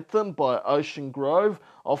the Anthem by Ocean Grove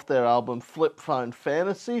off their album Flip Phone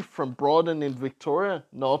Fantasy from Brighton in Victoria,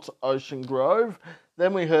 not Ocean Grove.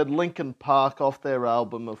 Then we heard Linkin Park off their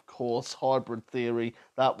album, of course, Hybrid Theory.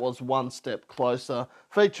 That was One Step Closer,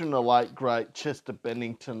 featuring the late great Chester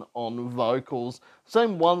Bennington on vocals.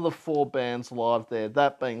 Seen one of the four bands live there,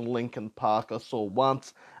 that being Linkin Park I saw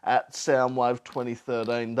once at Soundwave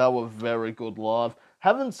 2013. They were very good live.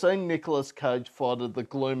 Haven't seen Nicolas Cage Fighter, The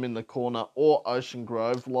Gloom in the Corner or Ocean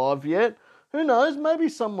Grove live yet. Who knows, maybe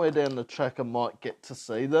somewhere down the track I might get to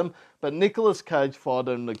see them. But Nicolas Cage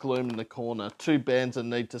Fighter and The Gloom in the Corner, two bands I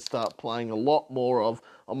need to start playing a lot more of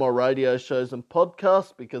on my radio shows and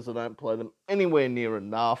podcasts because I don't play them anywhere near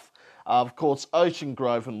enough. Of course, Ocean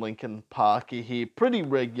Grove and Linkin Park you hear pretty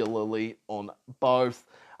regularly on both.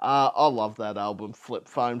 I love that album, Flip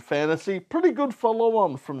Phone Fantasy. Pretty good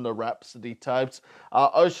follow-on from the Rhapsody tapes.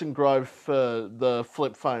 Ocean Grove for the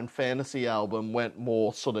Flip Phone Fantasy album went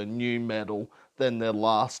more sort of new metal than their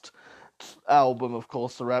last album. Of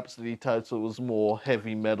course, the Rhapsody tapes, it was more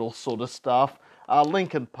heavy metal sort of stuff.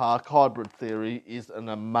 Linkin Park, Hybrid Theory is an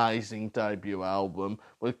amazing debut album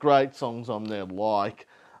with great songs on there like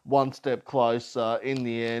One Step Closer, In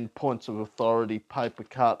the End, Points of Authority, Paper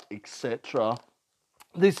Cut, etc.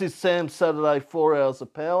 This is Sam's Saturday 4 Hours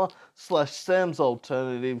of Power / Sam's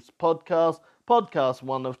Alternatives podcast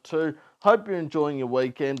 1 of 2. Hope you're enjoying your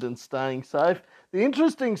weekend and staying safe. The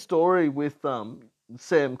interesting story with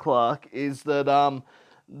Sam Clark is that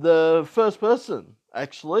the first person,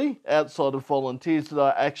 actually, outside of volunteers, that I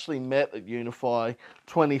actually met at Unify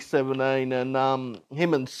 2017, and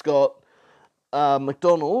him and Scott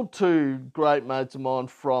McDonald, two great mates of mine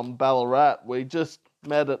from Ballarat, we just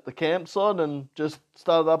met at the campsite and just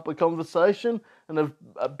started up a conversation and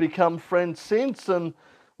have become friends since, and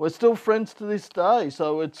we're still friends to this day.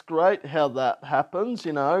 So it's great how that happens.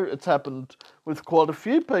 You know, it's happened with quite a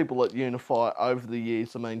few people at Unify over the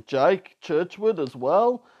years. I mean, Jake Churchwood as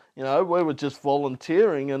well. You know, we were just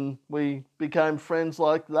volunteering and we became friends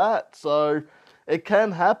like that. So it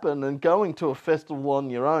can happen, and going to a festival on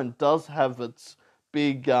your own does have its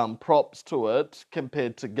big props to it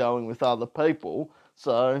compared to going with other people.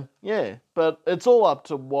 So, yeah, but it's all up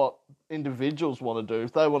to what individuals want to do.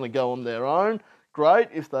 If they want to go on their own, great.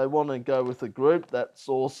 If they want to go with a group, that's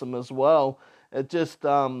awesome as well. It just,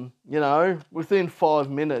 you know, within 5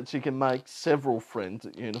 minutes you can make several friends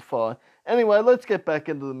at Unify. Anyway, let's get back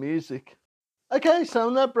into the music. Okay, so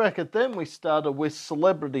in that bracket then we started with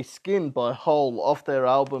Celebrity Skin by Hole off their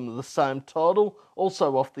album of the same title,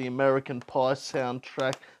 also off the American Pie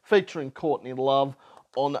soundtrack, featuring Courtney Love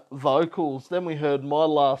on vocals. Then we heard My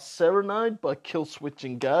Last Serenade by Killswitch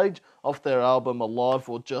Engage off their album Alive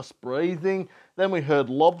or Just Breathing. Then we heard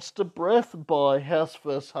Lobster Breath by House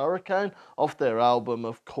vs Hurricane off their album,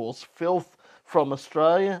 of course, Filth from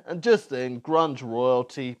Australia. And just then, Grunge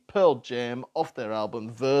Royalty, Pearl Jam off their album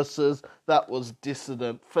Versus. That was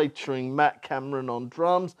Dissident, featuring Matt Cameron on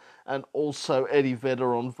drums and also Eddie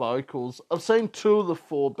Vedder on vocals. I've seen two of the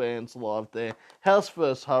four bands live there. House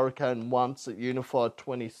vs Hurricane once at Unified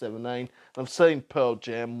 2017. And I've seen Pearl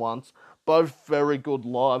Jam once. Both very good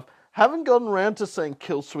live. Haven't gotten around to seeing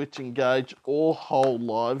Killswitch Engage or Hole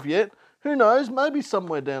live yet. Who knows, maybe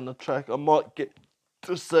somewhere down the track I might get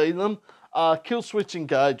to see them. Killswitch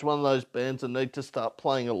Engage, one of those bands I need to start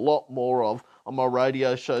playing a lot more of on my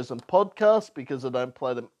radio shows and podcasts because I don't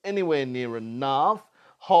play them anywhere near enough.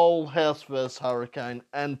 Hole, House vs Hurricane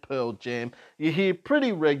and Pearl Jam you hear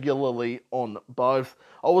pretty regularly on both.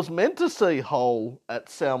 I was meant to see Hole at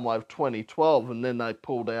Soundwave 2012 and then they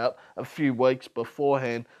pulled out a few weeks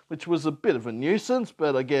beforehand, which was a bit of a nuisance,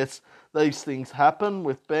 but I guess these things happen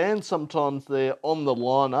with bands. Sometimes they're on the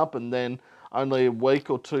lineup and then only a week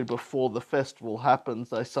or two before the festival happens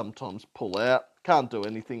they sometimes pull out. Can't do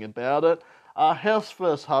anything about it. House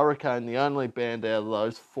vs Hurricane, the only band out of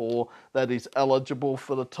those four that is eligible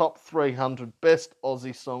for the top 300 best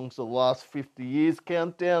Aussie songs of the last 50 years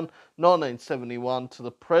countdown, 1971 to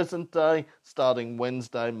the present day, starting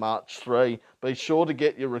Wednesday, March 3. Be sure to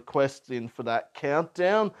get your requests in for that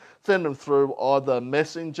countdown. Send them through either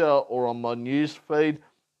Messenger or on my news feed.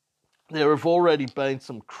 There have already been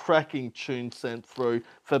some cracking tunes sent through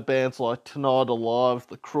for bands like Tonight Alive,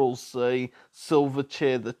 The Cruel Sea,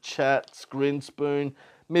 Silverchair, The Chats, Grinspoon,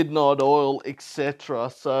 Midnight Oil, etc.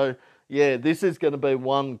 So, yeah, this is going to be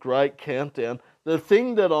one great countdown. The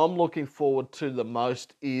thing that I'm looking forward to the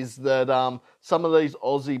most is that some of these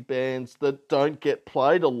Aussie bands that don't get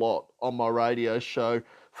played a lot on my radio show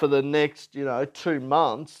for the next, 2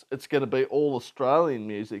 months, it's going to be all Australian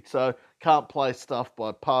music. So can't play stuff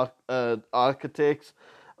by Architects,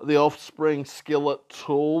 The Offspring, Skillet,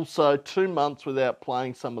 Tool. So 2 months without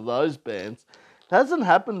playing some of those bands. It hasn't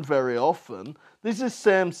happened very often. This is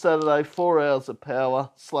Sam's Saturday 4 Hours of Power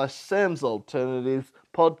 / Sam's Alternatives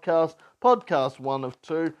podcast 1 of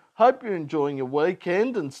 2. Hope you're enjoying your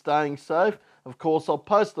weekend and staying safe. Of course, I'll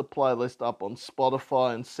post the playlist up on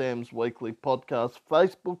Spotify and Sam's Weekly Podcast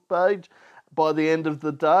Facebook page by the end of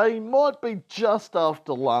the day. Might be just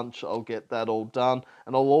after lunch I'll get that all done.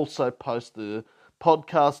 And I'll also post the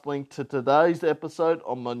podcast link to today's episode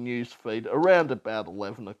on my news feed around about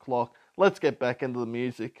 11 o'clock. Let's get back into the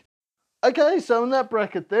music. Okay, so in that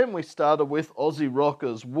bracket then, we started with Aussie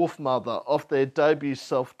rockers Wolfmother off their debut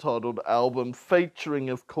self-titled album,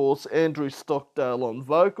 featuring, of course, Andrew Stockdale on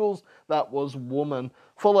vocals. That was Woman,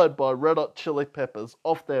 followed by Red Hot Chili Peppers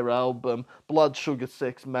off their album, Blood Sugar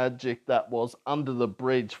Sex Magic. That was Under the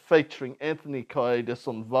Bridge, featuring Anthony Kiedis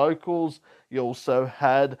on vocals. You also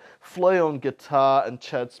had Flea on guitar and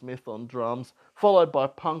Chad Smith on drums, followed by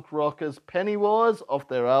punk rockers Pennywise off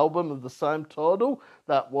their album of the same title.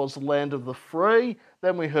 That was Land of the Free.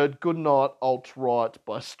 Then we heard Goodnight Alt-Right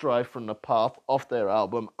by Stray from the Path off their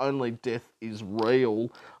album Only Death is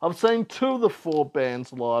Real. I've seen 2 of the 4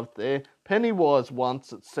 bands live there. Pennywise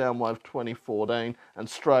once at Soundwave 2014 and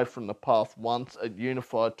Stray from the Path once at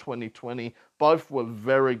Unified 2020. Both were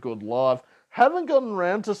very good live. Haven't gotten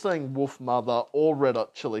around to seeing Wolfmother or Red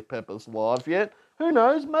Hot Chili Peppers live yet. Who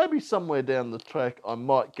knows, maybe somewhere down the track I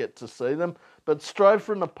might get to see them. But Stray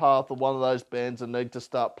from the Path are one of those bands I need to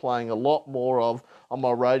start playing a lot more of on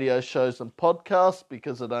my radio shows and podcasts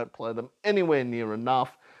because I don't play them anywhere near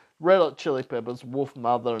enough. Red Hot Chili Peppers,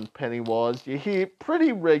 Wolfmother and Pennywise, you hear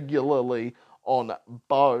pretty regularly on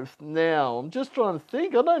both. Now, I'm just trying to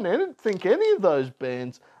think. I don't think any of those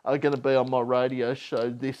bands are going to be on my radio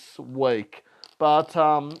show this week. But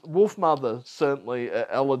Wolfmother certainly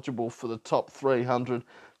eligible for the top 300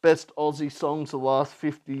 best Aussie songs of the last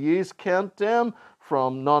 50 years countdown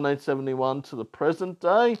from 1971 to the present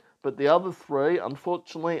day. But the other 3,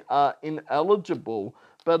 unfortunately, are ineligible.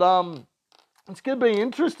 But it's going to be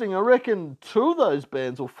interesting. I reckon 2 of those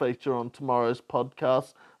bands will feature on tomorrow's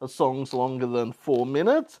podcast are songs longer than 4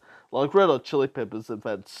 minutes. Like Red Hot Chili Peppers have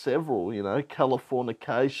had several,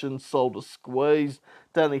 Californication, Soul to Squeeze,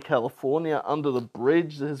 Danny California, Under the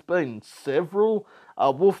Bridge. There's been several.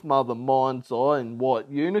 Wolfmother, Mind's Eye and White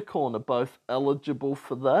Unicorn are both eligible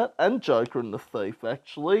for that. And Joker and the Thief,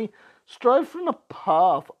 actually. Stray from the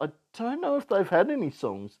Path, I don't know if they've had any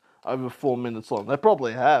songs over 4 minutes long. They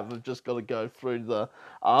probably have. I've just got to go through the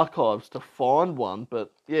archives to find one.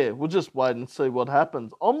 But yeah, we'll just wait and see what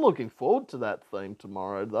happens. I'm looking forward to that theme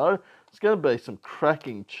tomorrow, though. It's going to be some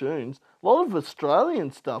cracking tunes. A lot of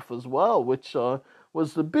Australian stuff as well, which I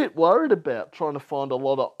was a bit worried about, trying to find a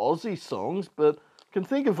lot of Aussie songs, but can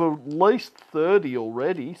think of at least 30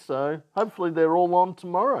 already, so hopefully they're all on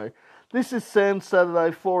tomorrow. This is Sam's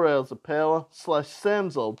Saturday 4 Hours of Power /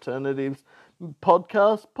 Sam's Alternatives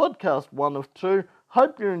podcast 1 of 2.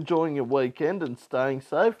 Hope you're enjoying your weekend and staying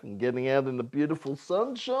safe and getting out in the beautiful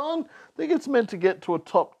sunshine. I think it's meant to get to a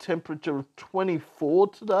top temperature of 24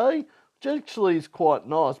 today, which actually is quite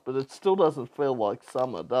nice, but it still doesn't feel like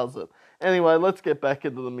summer, does it? Anyway, let's get back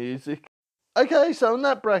into the music. Okay, so in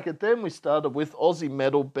that bracket then, we started with Aussie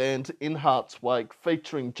metal band In Heart's Wake,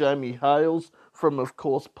 featuring Jamie Hales from, of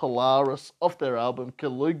course, Polaris, off their album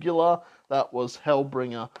Caligula. That was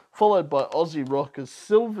Hellbringer, followed by Aussie rockers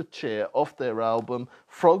Silverchair, off their album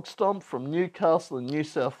Frog Stomp, from Newcastle in New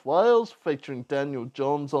South Wales, featuring Daniel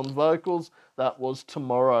Johns on vocals. That was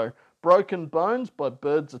Tomorrow. Broken Bones by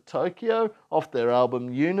Birds of Tokyo, off their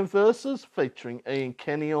album Universes, featuring Ian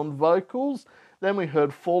Kenny on vocals. Then we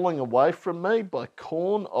heard Falling Away From Me by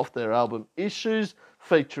Korn, off their album Issues,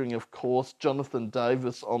 featuring, of course, Jonathan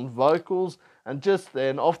Davis on vocals. And just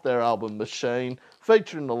then, off their album Machine,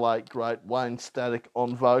 featuring the late great Wayne Static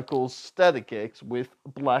on vocals, Static X with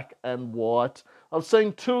Black and White. I've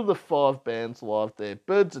seen 2 of the 5 bands live there,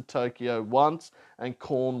 Birds of Tokyo once and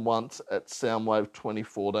Korn once at Soundwave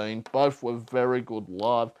 2014. Both were very good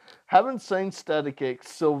live. Haven't seen Static X,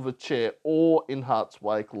 Silverchair or In Heart's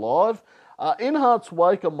Wake live. In Heart's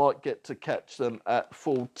Wake, I might get to catch them at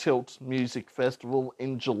Full Tilt Music Festival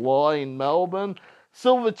in July in Melbourne.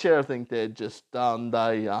 Silverchair, I think they're just done.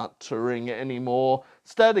 They aren't touring anymore.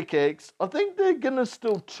 Static X, I think they're going to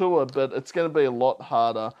still tour, but it's going to be a lot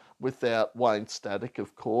harder without Wayne Static,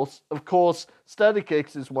 of course. Of course, Static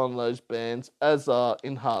X is one of those bands, as are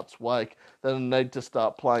In Heart's Wake, that I need to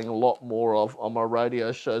start playing a lot more of on my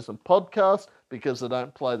radio shows and podcasts because I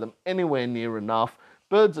don't play them anywhere near enough.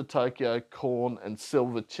 Birds of Tokyo, Korn and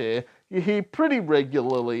Silverchair, you hear pretty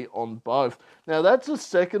regularly on both. Now, that's the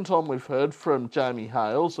second time we've heard from Jamie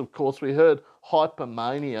Hales. Of course, we heard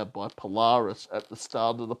Hypermania by Polaris at the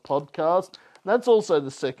start of the podcast. And that's also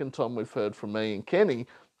the second time we've heard from me and Kenny,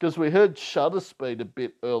 because we heard Shutter Speed a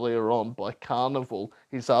bit earlier on by Carnival,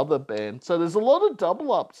 his other band. So there's a lot of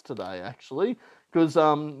double-ups today, actually, because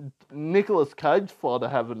Nicolas Cage Fighter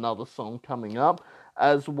have another song coming up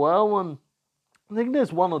as well, and I think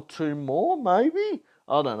there's one or two more, maybe?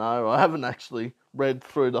 I don't know. I haven't actually read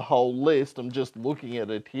through the whole list. I'm just looking at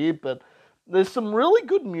it here. But there's some really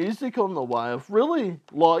good music on the way. I've really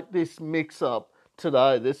liked this mix-up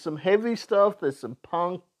today. There's some heavy stuff. There's some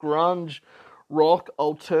punk, grunge, rock,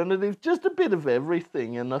 alternative, just a bit of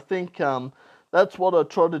everything. And I think that's what I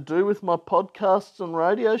try to do with my podcasts and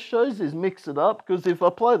radio shows, is mix it up. Because if I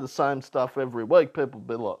play the same stuff every week, people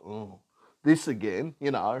will be like, oh, this again, you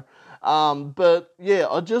know. But yeah,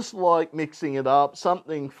 I just like mixing it up,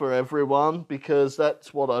 something for everyone, because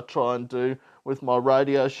that's what I try and do with my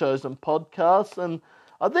radio shows and podcasts. And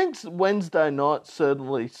I think Wednesday night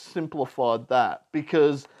certainly simplified that,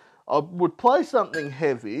 because I would play something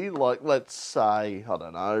heavy, like let's say, I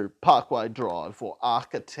don't know, Parkway Drive or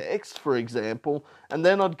Architects, for example, and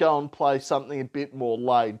then I'd go and play something a bit more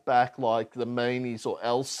laid back, like the Meanies or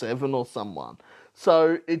L7 or someone.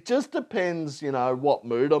 So it just depends, you know, what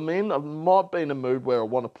mood I'm in. I might be in a mood where I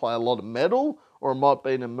want to play a lot of metal, or I might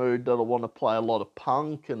be in a mood that I want to play a lot of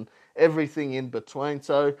punk and everything in between.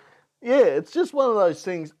 So, yeah, it's just one of those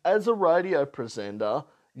things. As a radio presenter,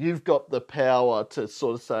 you've got the power to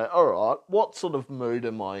sort of say, all right, what sort of mood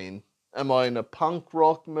am I in? Am I in a punk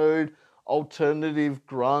rock mood, alternative,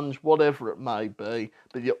 grunge, whatever it may be?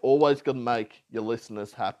 But you're always going to make your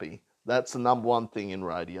listeners happy. That's the number one thing in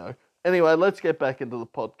radio. Anyway, let's get back into the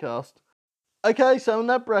podcast. Okay, so in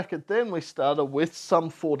that bracket then, we started with Sum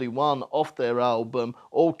 41 off their album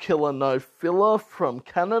All Killer No Filler from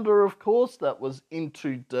Canada, of course. That was In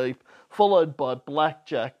Too Deep, followed by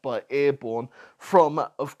Blackjack by Airborne from,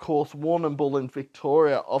 of course, Warrnambool in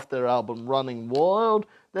Victoria off their album Running Wild.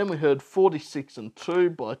 Then we heard 46 and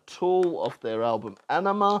 2 by Tool off their album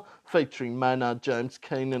Anima, featuring Maynard James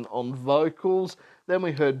Keenan on vocals. Then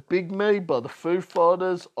we heard Big Me by the Foo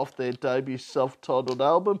Fighters off their debut self-titled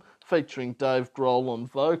album, featuring Dave Grohl on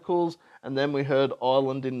vocals. And then we heard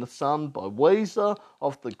Island in the Sun by Weezer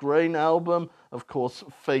off the Green album, of course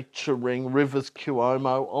featuring Rivers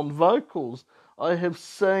Cuomo on vocals. I have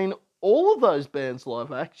seen all of those bands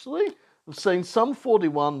live, actually. I've seen Sum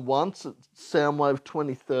 41 once at Soundwave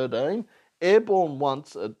 2013, Airborne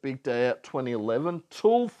once at Big Day Out 2011,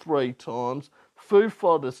 Tool 3 times, Foo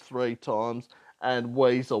Fighters 3 times, and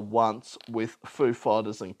Weezer once with Foo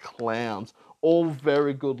Fighters and Clowns. All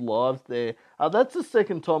very good live there. That's the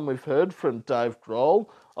second time we've heard from Dave Grohl.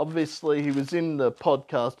 Obviously, he was in the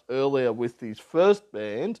podcast earlier with his first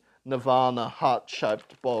band, Nirvana,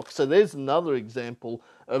 Heart-Shaped Box. So there's another example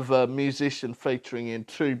of a musician featuring in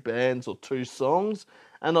two bands or two songs.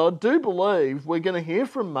 And I do believe we're going to hear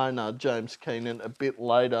from Maynard James Keenan a bit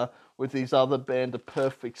later with his other band, A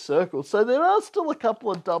Perfect Circle. So there are still a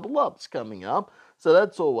couple of double-ups coming up, so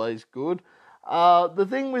that's always good. The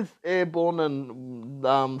thing with Airborne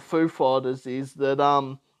and Foo Fighters is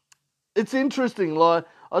that it's interesting. Like,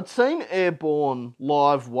 I'd seen Airborne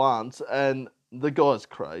live once, and the guy's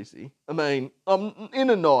crazy. I mean, in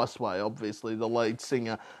a nice way, obviously, the lead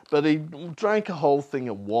singer, but he drank a whole thing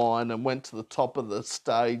of wine and went to the top of the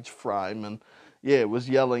stage frame and, yeah, was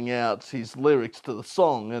yelling out his lyrics to the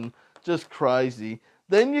song, and just crazy.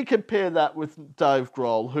 Then you compare that with Dave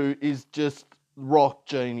Grohl, who is just rock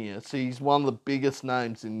genius. He's one of the biggest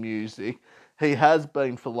names in music. He has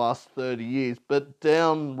been for the last 30 years, but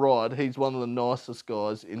downright, he's one of the nicest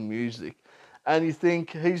guys in music. And you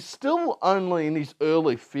think he's still only in his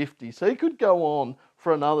early 50s. He could go on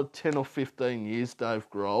for another 10 or 15 years, Dave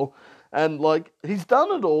Grohl. And, like, he's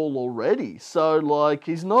done it all already. So, like,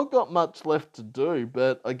 he's not got much left to do,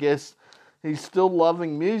 but I guess he's still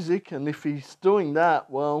loving music. And if he's doing that,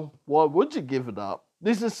 well, why would you give it up?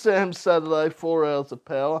 This is Sam's Saturday 4 Hours of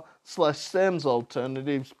Power / Sam's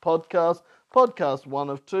Alternatives podcast 1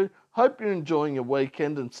 of 2. Hope you're enjoying your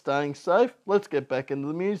weekend and staying safe. Let's get back into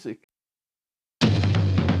the music.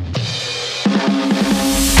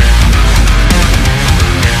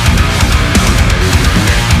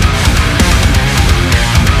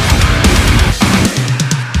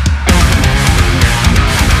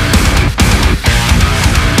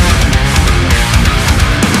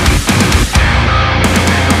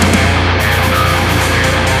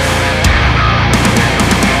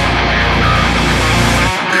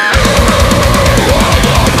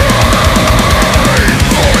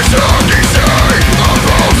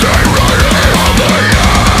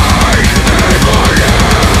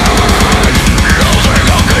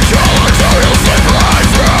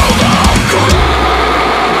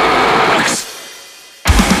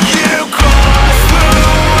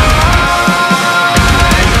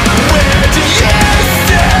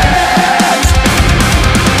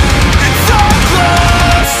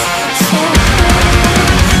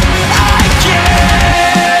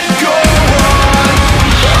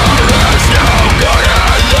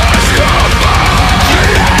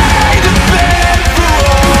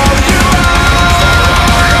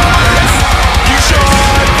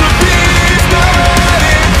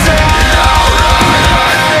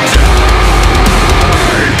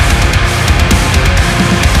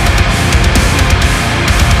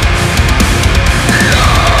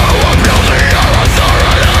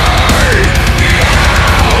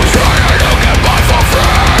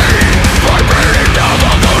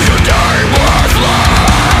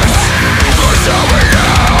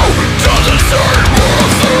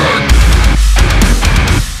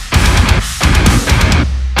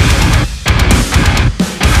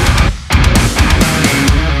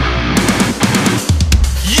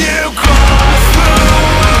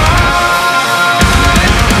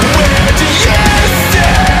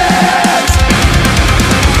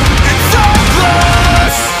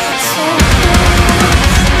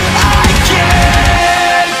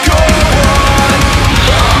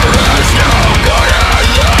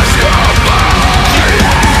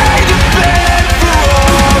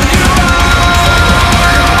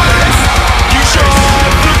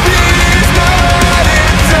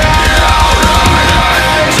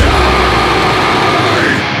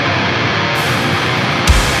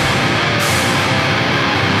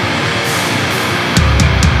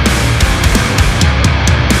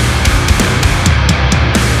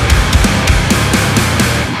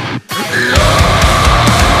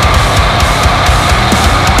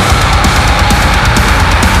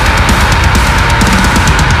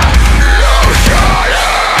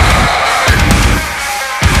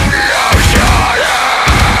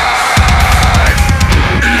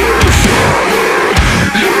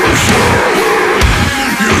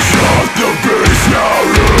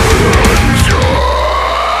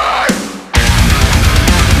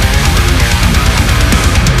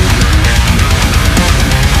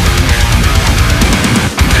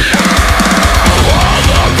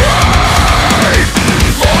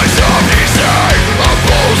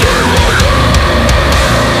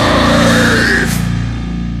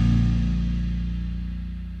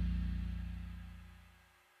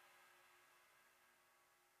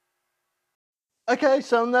 Okay,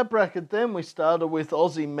 so in that bracket then we started with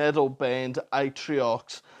Aussie metal band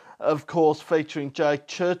Atriox, of course featuring Jake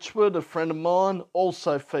Churchwood, a friend of mine,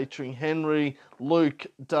 also featuring Henry, Luke,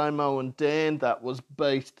 Damo and Dan. That was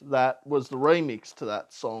Beast, that was the remix to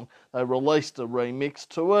that song. They released a remix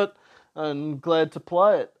to it, and glad to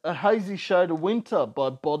play it. A Hazy Shade of Winter by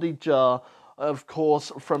Body Jar, of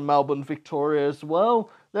course from Melbourne, Victoria as well.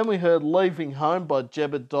 Then we heard Leaving Home by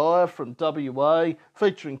Jebediah from WA,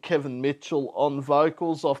 featuring Kevin Mitchell on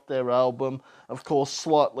vocals off their album, of course,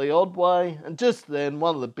 Slightly Odd Way. And just then,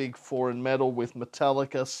 one of the big four in metal with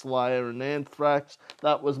Metallica, Slayer and Anthrax.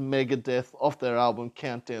 That was Megadeth off their album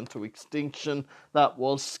Countdown to Extinction. That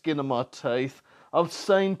was Skin of My Teeth. I've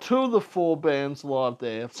seen two of the four bands live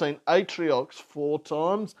there. I've seen Atriox 4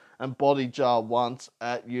 times and Body Jar once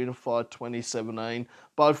at Unified 2017.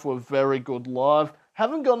 Both were very good live.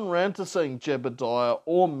 Haven't gotten around to seeing Jebediah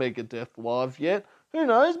or Megadeth live yet. Who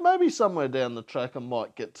knows, maybe somewhere down the track I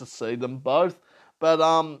might get to see them both. But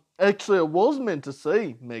actually I was meant to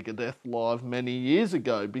see Megadeth live many years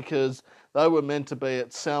ago because they were meant to be at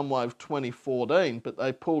Soundwave 2014, but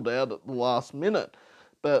they pulled out at the last minute.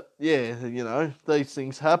 But yeah, you know, these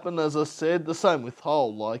things happen, as I said. The same with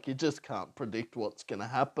Hole, like you just can't predict what's going to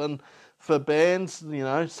happen. For bands, you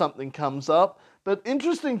know, something comes up. But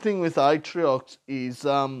interesting thing with Atriox is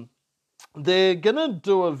they're going to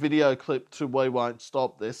do a video clip to We Won't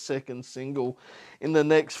Stop, their second single, in the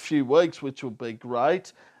next few weeks, which will be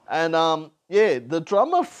great. And yeah, the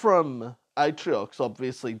drummer from Atriox,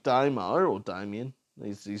 obviously Damo, or Damien,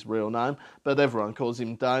 is his real name, but everyone calls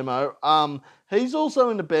him Damo. He's also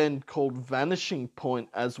in a band called Vanishing Point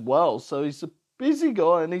as well, so he's a busy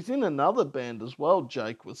guy, and he's in another band as well,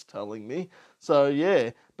 Jake was telling me. So yeah,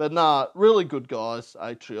 but nah, really good guys,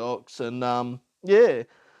 Atriox, and yeah,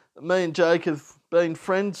 me and Jake have been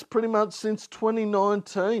friends pretty much since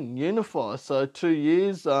 2019, Unify, so 2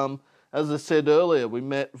 years. As I said earlier, we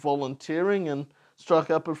met volunteering and struck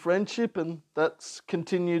up a friendship, and that's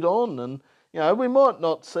continued on, and you know, we might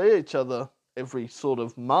not see each other every sort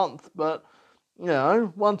of month, but, you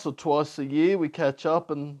know, once or twice a year we catch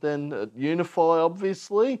up, and then at Unify,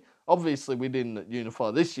 obviously. Obviously, we didn't at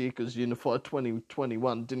Unify this year because Unify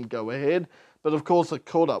 2021 didn't go ahead. But, of course, I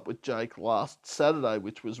caught up with Jake last Saturday,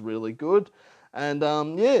 which was really good. And,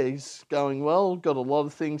 yeah, he's going well. Got a lot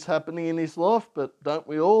of things happening in his life, but don't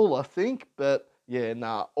we all, I think? But yeah,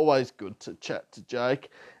 nah, always good to chat to Jake.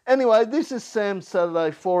 Anyway, this is Sam's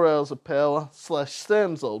Saturday 4 Hours of Power /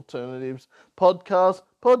 Sam's Alternatives podcast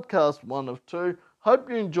 1 of 2. Hope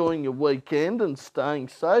you're enjoying your weekend and staying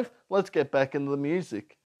safe. Let's get back into the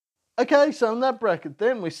music. Okay, so in that bracket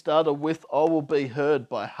then we started with I Will Be Heard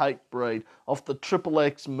by Hatebreed off the Triple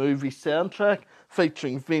X movie soundtrack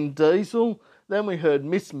featuring Vin Diesel. Then we heard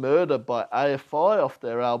Miss Murder by AFI off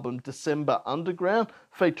their album December Underground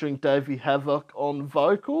featuring Davey Havoc on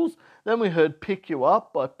vocals. Then we heard Pick You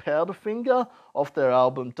Up by Powderfinger off their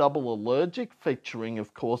album Double Allergic featuring,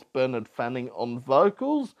 of course, Bernard Fanning on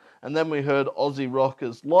vocals. And then we heard Aussie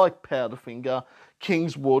rockers like Powderfinger,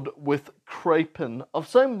 Kingswood with Creepin'. I've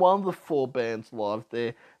seen one of the four bands live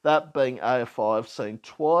there, that being AFI I've seen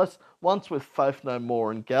twice, once with Faith No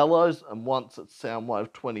More and Gallows and once at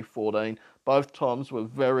Soundwave 2014. Both times were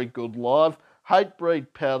very good live. Hatebreed,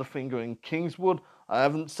 Powderfinger and Kingswood I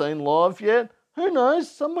haven't seen live yet. Who knows,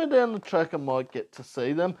 somewhere down the track I might get to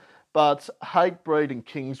see them. But Hatebreed and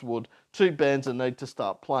Kingswood, two bands I need to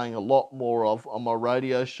start playing a lot more of on my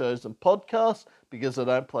radio shows and podcasts because I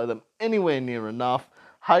don't play them anywhere near enough.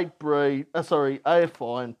 AFI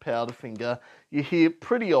and Powderfinger, you hear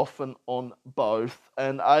pretty often on both.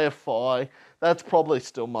 And AFI, that's probably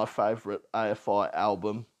still my favourite AFI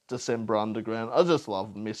album, December Underground. I just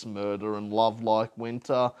love Miss Murder and Love Like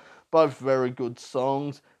Winter. Both very good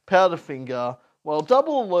songs. Powderfinger, well,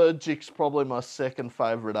 Double Allergic's probably my second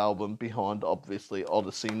favourite album behind, obviously,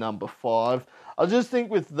 Odyssey number 5. I just think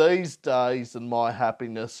with these days and my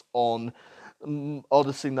happiness on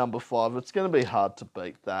Odyssey number 5, it's going to be hard to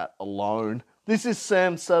beat that alone. This is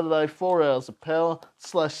Sam's Saturday 4 Hours of Power /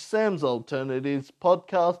 Sam's Alternatives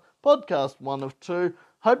podcast 1 of 2.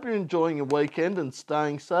 Hope you're enjoying your weekend and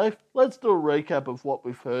staying safe. Let's do a recap of what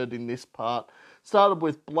we've heard in this part. Started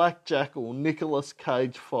with Black Jackal, Nicolas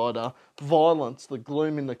Cage Fighter, Violence, The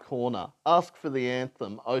Gloom in the Corner, Ask for the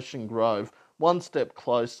Anthem, Ocean Grove, One Step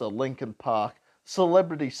Closer, Linkin Park,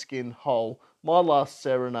 Celebrity Skin, Hole, My Last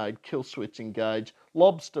Serenade, Killswitch Engage,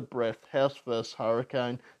 Lobster Breath, House vs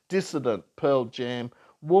Hurricane, Dissident, Pearl Jam,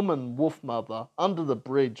 Woman, Wolfmother, Under the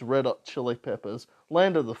Bridge, Red Hot Chili Peppers,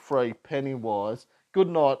 Land of the Free, Pennywise,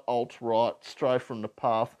 Goodnight Alt-Right, Stray from the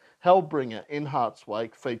Path, Hellbringer, In Heart's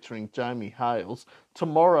Wake featuring Jamie Hales,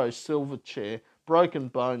 Tomorrow, Silverchair, Broken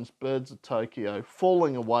Bones, Birds of Tokyo,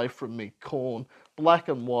 Falling Away From Me, Korn, Black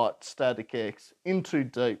and White, Static X, In Too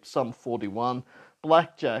Deep, Sum 41,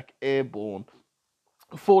 Blackjack, Airborne,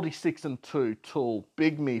 46 and 2, Tool,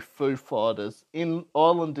 Big Me, Foo Fighters, In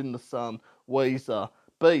Island in the Sun, Weezer,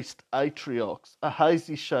 Beast, Atriox, A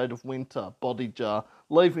Hazy Shade of Winter, Body Jar,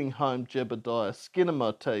 Leaving Home, Jebediah, Skin of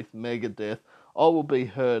My Teeth, Megadeth, I Will Be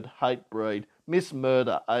Heard, Hatebreed, Miss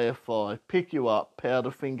Murder, AFI, Pick You Up,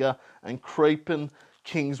 Powderfinger, and Creepin'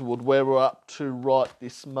 Kingswood, where we're up to right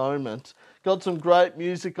this moment. Got some great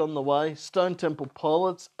music on the way. Stone Temple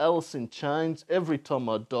Pilots, Alice in Chains, Every Time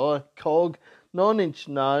I Die, Cog, 9 Inch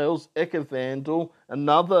Nails, Ecca Vandal,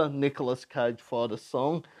 another Nicolas Cage fighter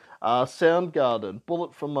song, Soundgarden,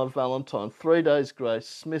 Bullet for My Valentine, 3 Days Grace,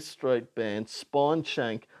 Smith Street Band,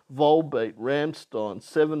 Spineshank, Volbeat, Rammstein,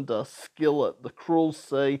 Seven Dust, Skillet, The Cruel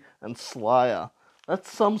Sea, and Slayer.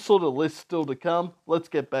 That's some sort of list still to come. Let's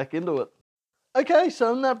get back into it. Okay,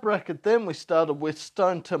 so in that bracket then we started with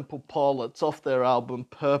Stone Temple Pilots off their album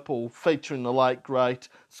Purple, featuring the late great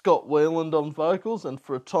Scott Weiland on vocals, and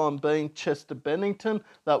for a time being Chester Bennington.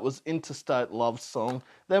 That was Interstate Love Song.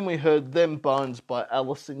 Then we heard Them Bones by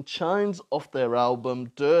Alice in Chains off their album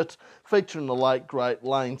Dirt, featuring the late great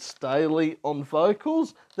Lane Staley on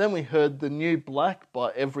vocals. Then we heard The New Black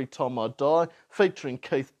by Every Time I Die, featuring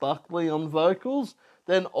Keith Buckley on vocals.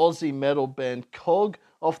 Then Aussie metal band Cog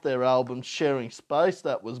off their album Sharing Space,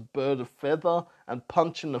 that was Bird of Feather and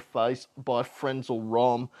Punch in the Face by Frenzal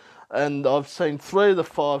Rom. And I've seen 3 of the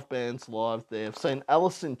 5 bands live there. I've seen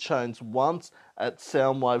Alice in Chains once at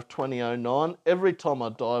Soundwave 2009, Every Time I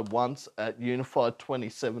Die once at Unified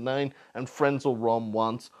 2017, and Frenzal Rom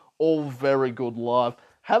once. All very good live.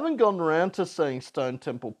 Haven't gone around to seeing Stone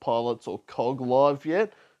Temple Pilots or Cog live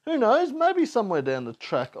yet. Who knows, maybe somewhere down the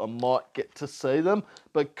track I might get to see them.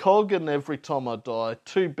 But Cog and Every Time I Die,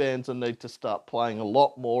 2 bands I need to start playing a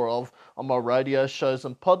lot more of on my radio shows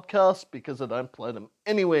and podcasts, because I don't play them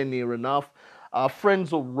anywhere near enough.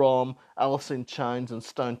 Frenzal Rom, Alice in Chains and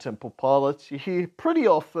Stone Temple Pilots you hear pretty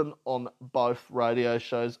often on both radio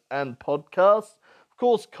shows and podcasts. Of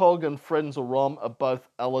course, Cog and Frenzal Rom are both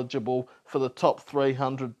eligible for the top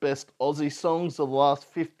 300 best Aussie songs of the last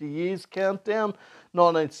 50 years countdown,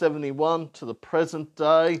 1971 to the present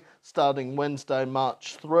day, starting Wednesday,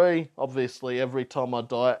 March 3. Obviously, Every Time I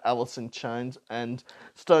Die, Alice in Chains and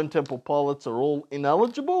Stone Temple Pilots are all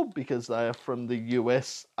ineligible because they are from the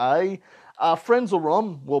USA. Frenzal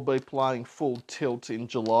Rom will be playing Full Tilt in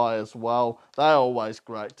July as well. They're always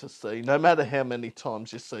great to see. No matter how many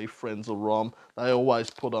times you see Frenzal Rom, they always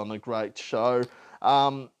put on a great show.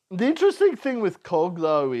 The interesting thing with Cog,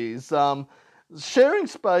 though, is Sharing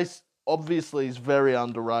Space obviously is very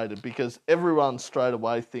underrated, because everyone straight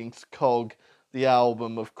away thinks Cog, the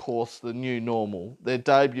album, of course, The New Normal, their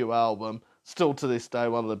debut album, still to this day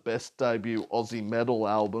one of the best debut Aussie metal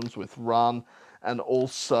albums, with Run and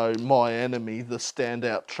also My Enemy, the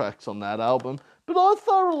standout tracks on that album. But I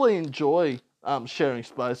thoroughly enjoy Sharing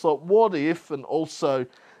Space, like What If and also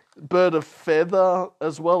Bird of Feather,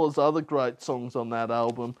 as well as other great songs on that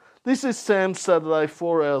album. This is Sam's Saturday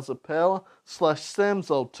 4 Hours of Power /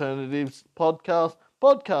 Sam's Alternatives podcast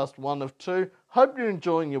 1 of 2. Hope you're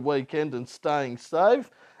enjoying your weekend and staying safe,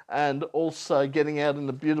 and also getting out in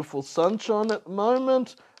the beautiful sunshine at the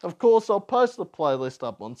moment. Of course, I'll post the playlist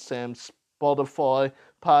up on Sam's Spotify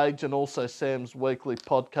page and also Sam's Weekly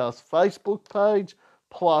Podcast Facebook page.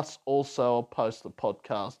 Plus, also I'll post the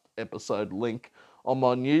podcast episode link on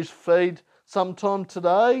my news feed sometime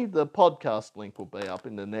today. The podcast link will be up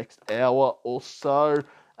in the next hour or so.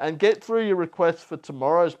 And get through your requests for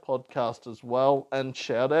tomorrow's podcast as well, and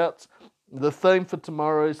shout outs. The theme for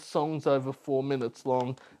tomorrow's songs over 4 minutes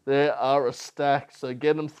long. There are a stack, so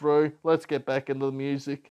get them through. Let's get back into the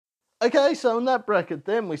music. Okay, so in that bracket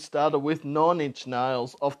then we started with 9 Inch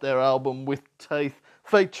Nails off their album With Teeth,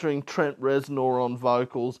 featuring Trent Reznor on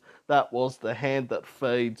vocals. That was The Hand That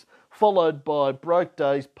Feeds. Followed by Broke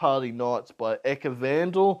Days Party Nights by Ecca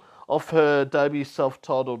Vandal off her debut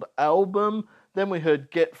self-titled album. Then we heard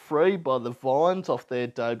Get Free by The Vines off their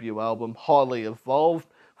debut album Highly Evolved,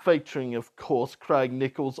 featuring of course Craig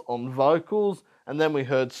Nichols on vocals. And then we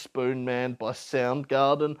heard Spoon Man by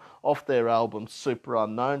Soundgarden off their album Super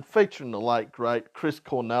Unknown, featuring the late great Chris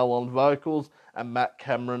Cornell on vocals and Matt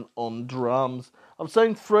Cameron on drums. I've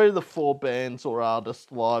seen 3 of the 4 bands or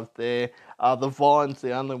artists live there. The Vines,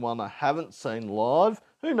 the only one I haven't seen live.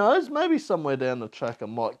 Who knows, maybe somewhere down the track I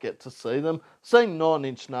might get to see them. Seen 9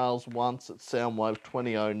 Inch Nails once at Soundwave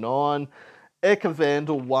 2009.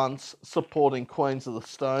 Vandal once, supporting Queens of the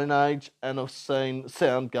Stone Age, and I've seen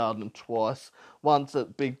Soundgarden twice. Once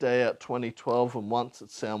at Big Day Out 2012 and once at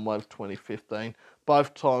Soundwave 2015.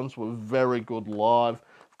 Both times were very good live.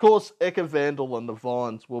 Of course, Vandal and the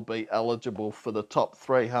Vines will be eligible for the top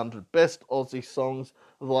 300 best Aussie songs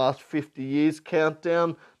of the last 50 years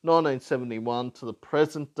countdown, 1971 to the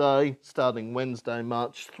present day, starting Wednesday,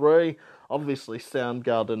 March 3. Obviously,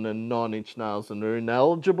 Soundgarden and Nine Inch Nails are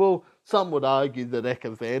ineligible. Some would argue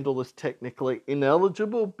that Vandal is technically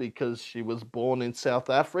ineligible because she was born in South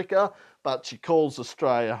Africa, but she calls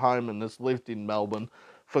Australia home and has lived in Melbourne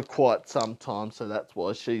for quite some time, so that's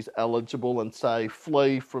why she's eligible, and say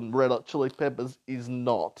Flea from Red Hot Chili Peppers is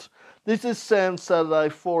not. This is Sam's Saturday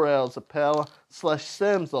 4 Hours of Power /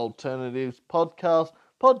 Sam's Alternatives podcast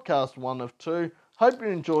 1 of 2. Hope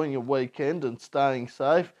you're enjoying your weekend and staying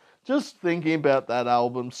safe. Just thinking about that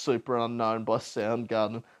album, Super Unknown by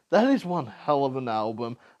Soundgarden. That is one hell of an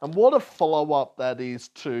album, and what a follow-up that is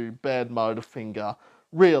to Bad Motorfinger.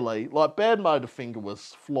 Really, like, Bad Motorfinger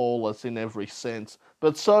was flawless in every sense,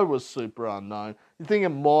 but so was Super Unknown. You think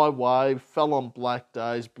of My Wave, Fell on Black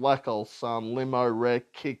Days, Black Hole Sun, Limo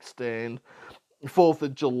Wreck, Kickstand, 4th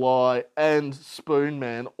of July, and Spoon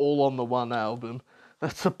Man, all on the one album.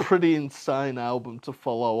 That's a pretty insane album to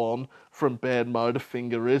follow on from Bad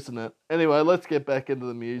Motorfinger, isn't it? Anyway, let's get back into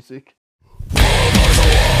the music.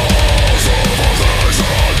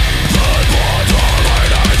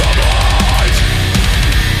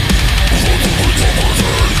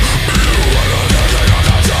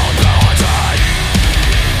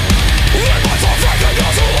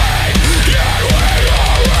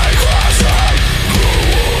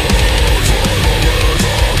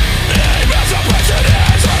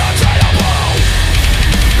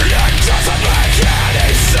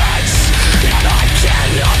 Sense, and I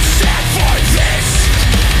cannot stand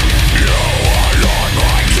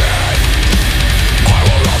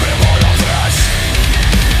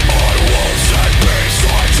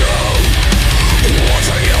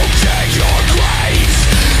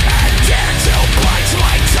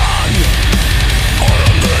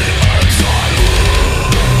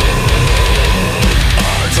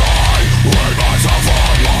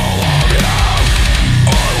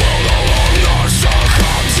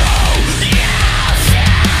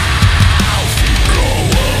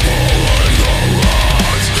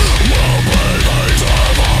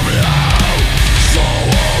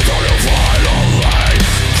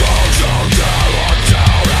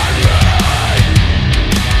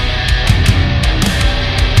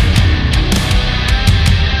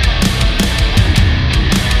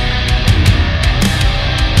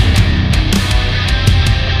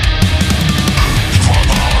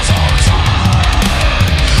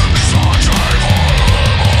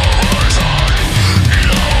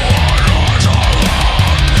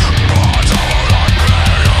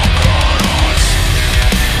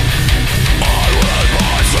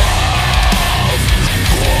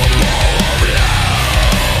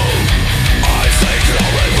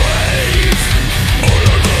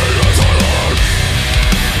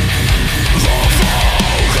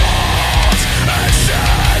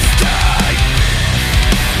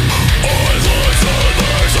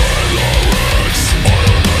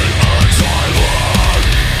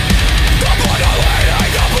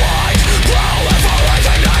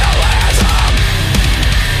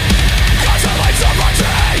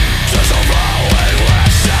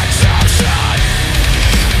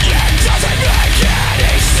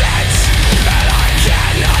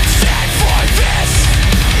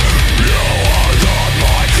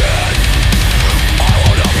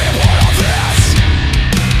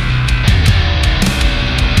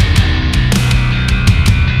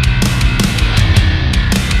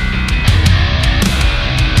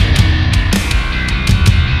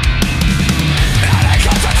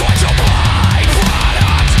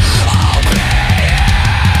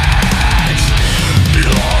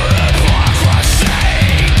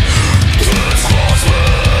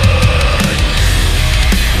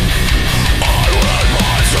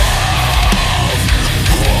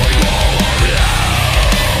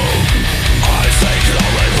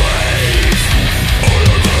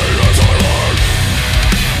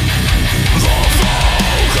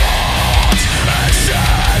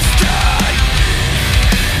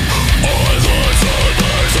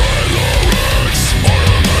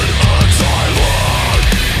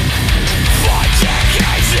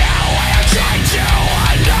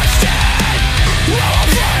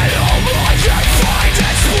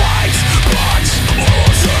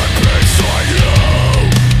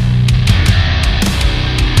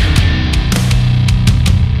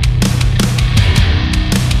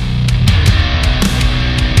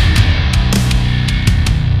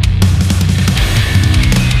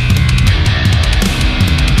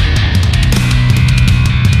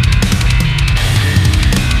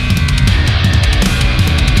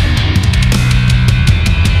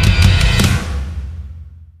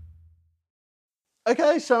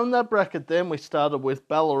Okay, so in that bracket then we started with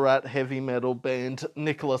Ballarat heavy metal band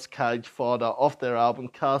Nicolas Cage Fighter off their album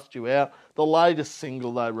Cast You Out. The latest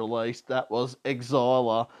single they released, that was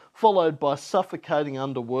Exiler, followed by Suffocating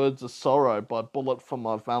Under Words of Sorrow by Bullet for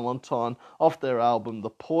My Valentine off their album The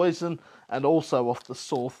Poison, and also off the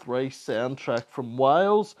Saw 3 soundtrack from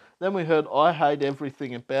Wales. Then we heard I Hate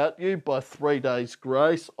Everything About You by 3 Days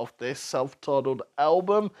Grace off their self-titled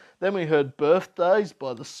album. Then we heard Birthdays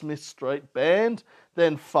by the Smith Street Band.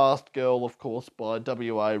 Then Fast Girl, of course, by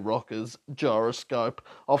WA Rockers Gyroscope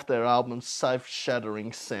off their album Safe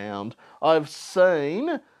Shattering Sound. I've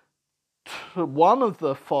seen one of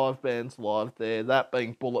the 5 bands live there, that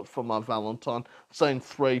being Bullet for My Valentine. Seen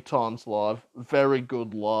 3 times live, very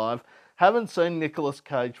good live. Haven't seen Nicolas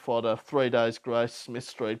Cage Fighter, 3 Days Grace, Smith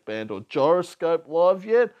Street Band or Gyroscope live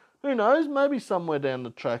yet. Who knows, maybe somewhere down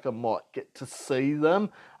the track I might get to see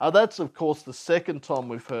them. That's, of course, the second time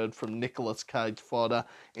we've heard from Nicolas Cage Fighter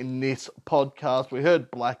in this podcast. We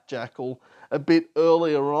heard Black Jackal a bit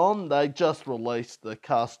earlier on. They just released the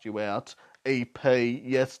Cast You Out EP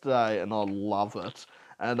yesterday, and I love it.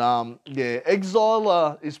 And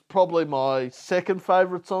Exiler is probably my second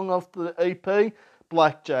favourite song off the EP.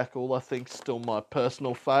 Black Jackal, I think, is still my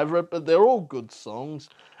personal favourite, but they're all good songs.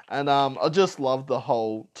 And I just love the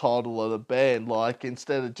whole title of the band. Like,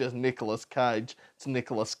 instead of just Nicolas Cage, it's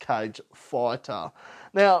Nicolas Cage Fighter.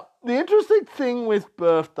 Now, the interesting thing with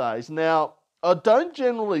birthdays, now, I don't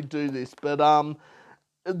generally do this, but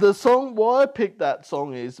the song, why I picked that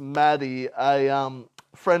song is Maddie, a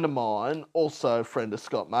friend of mine, also a friend of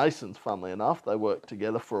Scott Mason's, funnily enough. They worked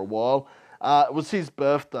together for a while. It was his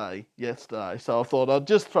birthday yesterday, so I thought I'd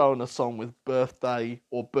just throw in a song with birthday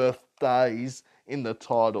or birthdays in the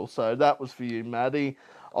title. So that was for you, Maddie.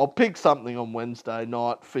 I'll pick something on Wednesday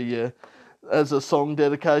night for you as a song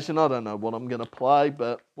dedication. I don't know what I'm going to play,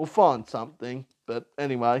 but we'll find something. But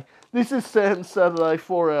anyway, this is Sam's Saturday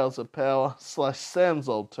 4 Hours of Power / Sam's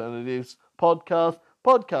Alternatives podcast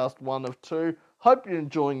 1 of 2. Hope you're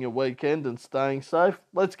enjoying your weekend and staying safe.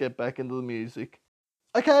 Let's get back into the music.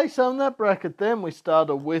 Okay, so in that bracket then, we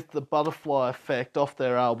started with the Butterfly Effect off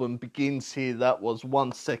their album Begins Here. That was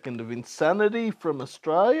 1 Second of Insanity from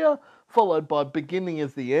Australia, followed by Beginning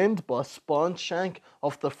of the End by Spineshank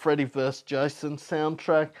off the Freddy vs. Jason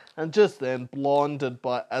soundtrack, and just then Blinded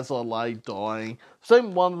by As I Lay Dying. I've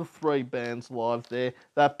seen one of the 3 bands live there,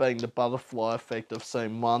 that being the Butterfly Effect I've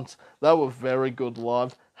seen once. They were very good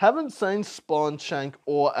live. Haven't seen Spineshank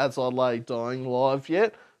or As I Lay Dying live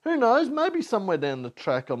yet. Who knows, maybe somewhere down the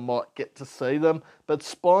track I might get to see them. But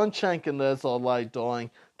Spineshank and As I Lay Dying,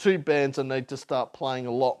 2 bands I need to start playing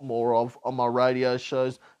a lot more of on my radio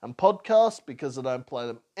shows and podcasts because I don't play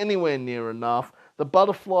them anywhere near enough. The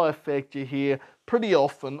Butterfly Effect you hear pretty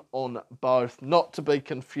often on both, not to be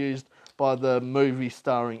confused by the movie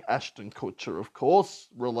starring Ashton Kutcher, of course,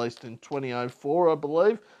 released in 2004, I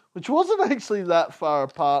believe, which wasn't actually that far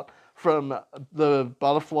apart from the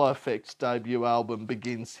Butterfly Effect's debut album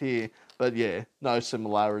Begins Here. But yeah, no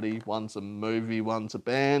similarity. One's a movie, one's a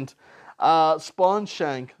band.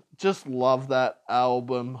 Spineshank, just love that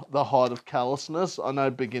album, The Height of Callousness. I know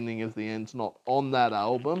Beginning of the End's not on that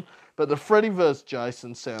album, but the Freddy vs.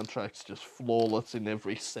 Jason soundtrack's just flawless in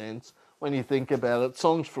every sense when you think about it.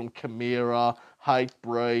 Songs from Chimera,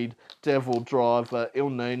 Hatebreed, Devil Driver, Il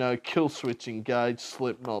Nino, Killswitch Engage,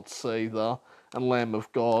 Slipknot, Seether, and Lamb of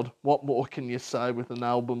God. What more can you say with an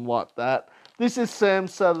album like that? This is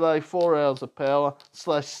Sam's Saturday 4 Hours of Power /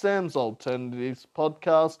 Sam's Alternatives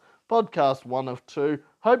podcast 1 of 2.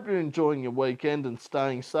 Hope you're enjoying your weekend and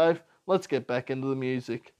staying safe. Let's get back into the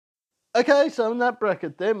music. Okay, so in that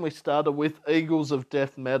bracket then, we started with Eagles of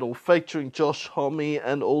Death Metal featuring Josh Homme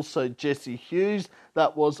and also Jesse Hughes.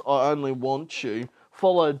 That was I Only Want You,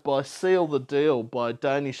 followed by Seal the Deal by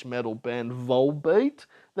Danish metal band Volbeat.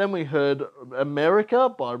 Then we heard America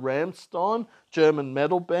by Rammstein, German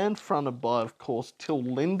metal band fronted by, of course, Till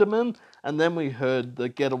Lindemann. And then we heard The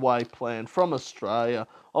Getaway Plan from Australia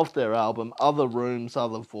off their album Other Rooms,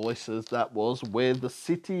 Other Voices. That was Where the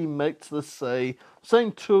City Meets the Sea. I've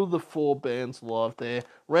seen 2 of the 4 bands live there.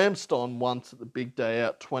 Rammstein once at the Big Day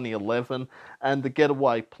Out 2011 and The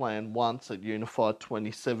Getaway Plan once at Unified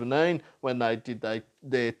 2017 when they did their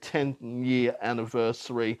 10-year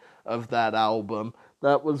anniversary of that album.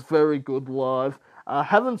 That was very good live.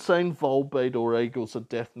 Haven't seen Volbeat or Eagles of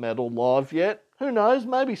Death Metal live yet. Who knows,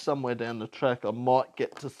 maybe somewhere down the track I might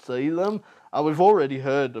get to see them. We've already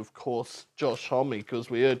heard, of course, Josh Homme, because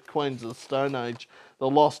we heard Queens of the Stone Age, The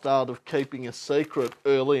Lost Art of Keeping a Secret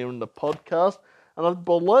earlier in the podcast. And I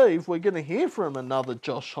believe we're going to hear from another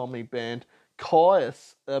Josh Homme band,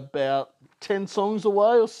 Caius, about 10 songs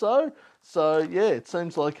away or so. So, yeah, it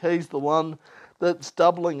seems like he's the one that's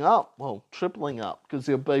doubling up, well, tripling up, because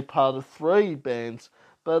he'll be part of 3 bands.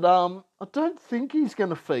 But I don't think he's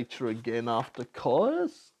going to feature again after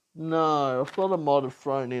Caius. No, I thought I might have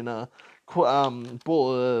thrown in a,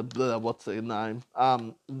 what's their name?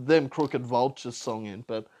 Them Crooked Vultures song in,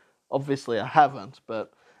 but obviously I haven't.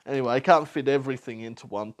 But anyway, I can't fit everything into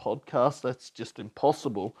one podcast. That's just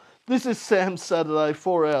impossible. This is Sam's Saturday,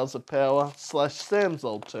 4 Hours of Power / Sam's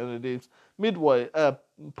Alternatives, midway,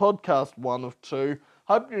 podcast 1 of 2.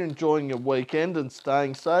 Hope you're enjoying your weekend and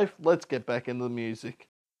staying safe. Let's get back into the music.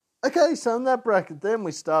 Okay, so in that bracket then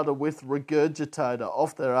we started with Regurgitator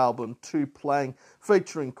off their album Two Plang,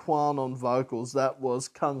 featuring Quan on vocals. That was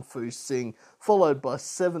Kung Fu Sing, followed by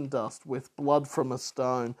Seven Dust with Blood from a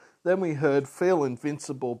Stone. Then we heard Feel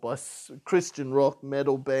Invincible by Christian rock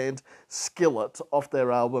metal band Skillet off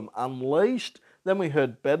their album Unleashed. Then we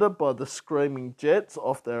heard Better by the Screaming Jets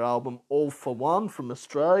off their album All for One from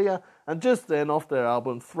Australia. And just then off their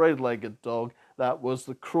album Three-Legged Dog, that was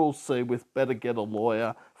The Cruel Sea with Better Get a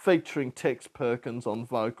Lawyer, featuring Tex Perkins on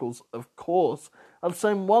vocals, of course. I've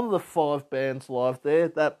seen one of the 5 bands live there,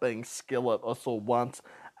 that being Skillet, I saw once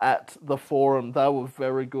at the Forum. They were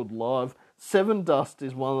very good live. Seven Dust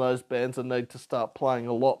is one of those bands I need to start playing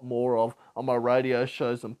a lot more of on my radio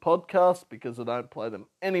shows and podcasts because I don't play them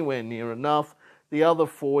anywhere near enough. The other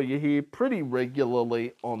 4 you hear pretty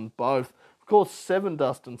regularly on both. Of course, Seven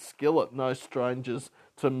Dust and Skillet, no strangers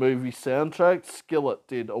to movie soundtracks. Skillet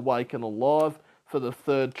did Awaken Alive for the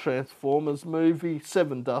 3rd Transformers movie.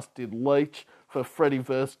 Seven Dust did Leech for Freddy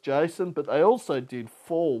vs. Jason, but they also did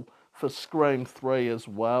Fall for Scream 3 as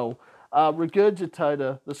well.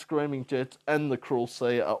 Regurgitator, The Screaming Jets and The Cruel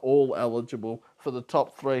Sea are all eligible for the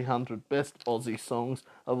top 300 best Aussie songs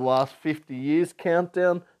of the last 50 years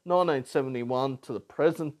countdown, 1971 to the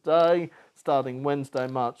present day, starting Wednesday,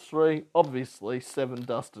 March 3. Obviously, Seven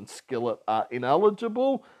Dust and Skillet are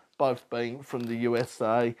ineligible, both being from the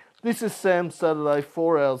USA. This is Sam's Saturday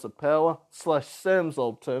 4 Hours of Power / Sam's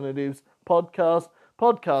Alternatives podcast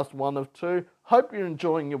 1 of 2. Hope you're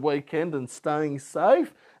enjoying your weekend and staying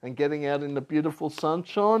safe and getting out in the beautiful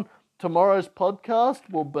sunshine. Tomorrow's podcast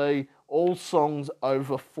will be all songs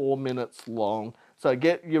over 4 minutes long. So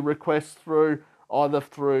get your requests through either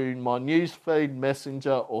through my newsfeed,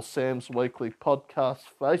 Messenger, or Sam's Weekly Podcast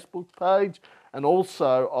Facebook page. And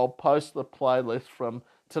also, I'll post the playlist from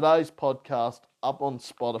today's podcast up on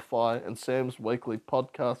Spotify and Sam's Weekly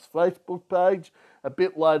Podcast Facebook page a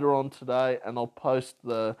bit later on today, and I'll post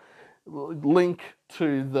the link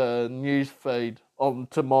to the newsfeed,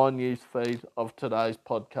 to my newsfeed of today's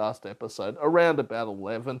podcast episode around about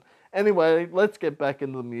 11. Anyway, let's get back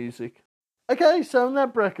into the music. Okay, so in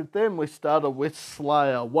that bracket then we started with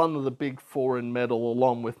Slayer, one of the big 4 in metal,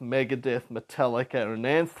 along with Megadeth, Metallica and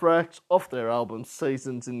Anthrax, off their album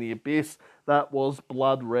Seasons in the Abyss. That was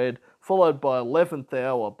Blood Red, followed by 11th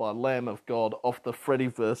Hour by Lamb of God off the Freddy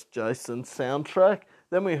vs. Jason soundtrack.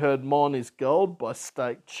 Then we heard Mine is Gold by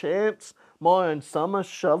State Champs, My Own Summer,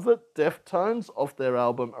 Shove It, Deftones off their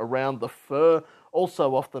album Around the Fur,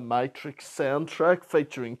 also off the Matrix soundtrack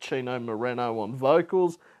featuring Chino Moreno on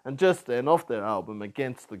vocals, and just then off their album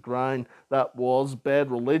Against the Grain, that was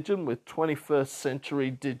Bad Religion with 21st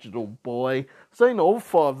Century Digital Boy. I've seen all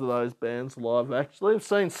 5 of those bands live actually. I've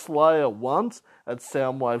seen Slayer once at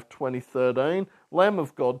Soundwave 2013, Lamb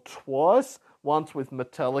of God twice, once with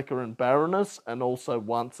Metallica and Baroness, and also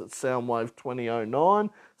once at Soundwave 2009,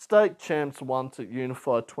 State Champs once at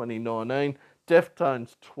Unify 2019,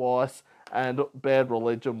 Deftones twice, and Bad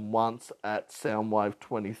Religion once at Soundwave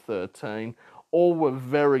 2013. All were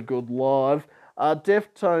very good live.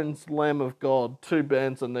 Deftones, Lamb of God, 2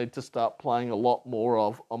 bands I need to start playing a lot more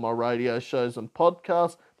of on my radio shows and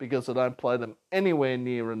podcasts because I don't play them anywhere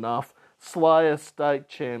near enough. Slayer, State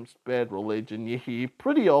Champs, Bad Religion, you hear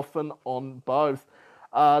pretty often on both.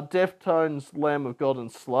 Deftones, Lamb of God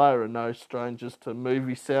and Slayer are no strangers to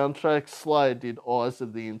movie soundtracks. Slayer did Eyes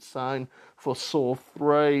of the Insane for Saw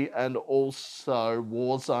 3 and also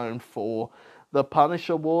Warzone for The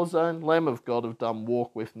Punisher Warzone. Lamb of God have done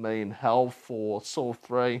Walk With Me in Hell for Saw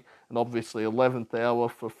 3 and obviously 11th Hour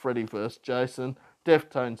for Freddy vs. Jason.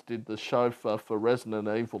 Deftones did The Chauffeur for Resident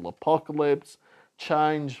Evil Apocalypse.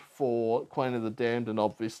 Change for Queen of the Damned and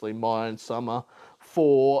obviously My Own Summer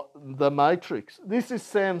for The Matrix. This is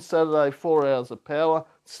Sam's Saturday 4 Hours of Power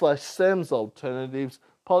 / Sam's Alternatives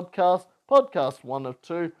podcast 1 of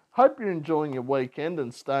 2. Hope you're enjoying your weekend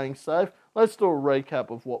and staying safe. Let's do a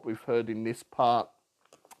recap of what we've heard in this part.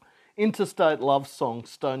 Interstate Love Song,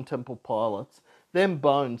 Stone Temple Pilots. Them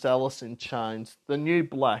Bones, Alice in Chains. The New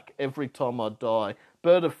Black, Every Time I Die.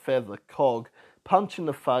 Bird of Feather, Cog. Punch in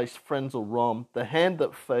the Face, Frenzal Rom, The Hand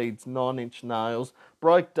That Feeds, 9 Inch Nails,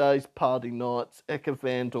 Break Days, Party Nights, Eka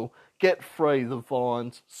Vandal, Get Free, The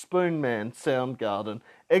Vines, Spoon Man, Soundgarden,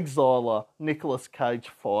 Exiler, Nicolas Cage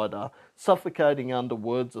Fighter, Suffocating Under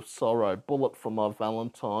Words of Sorrow, Bullet for My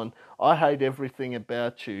Valentine, I Hate Everything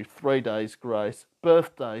About You, 3 Days Grace,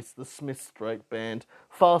 Birthdays, The Smith Street Band,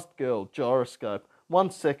 Fast Girl, Gyroscope, 1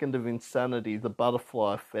 Second of Insanity, The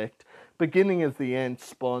Butterfly Effect, Beginning of the End,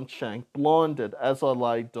 Spineshank, Blinded, As I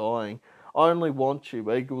Lay Dying, I Only Want You,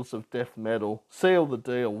 Eagles of Death Metal, Seal the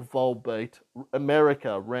Deal, Volbeat,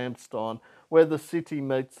 America, Rammstein, Where the City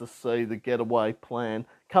Meets the Sea, The Getaway Plan,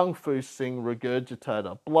 Kung Fu Sing,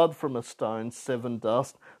 Regurgitator, Blood from a Stone, Seven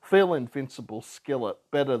Dust, Feel Invincible, Skillet,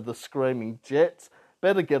 Better, The Screaming Jets,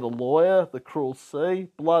 Better Get a Lawyer, The Cruel Sea,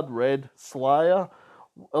 Blood Red, Slayer,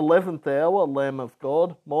 11th Hour, Lamb of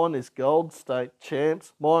God, Mine is Gold, State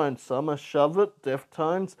Champs, My Own Summer, Shove It,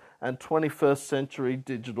 Deftones, and 21st Century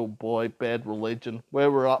Digital Boy, Bad Religion,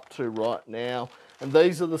 where we're up to right now. And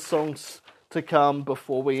these are the songs to come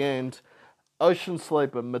before we end. Ocean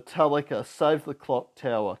Sleeper, Metallica, Save the Clock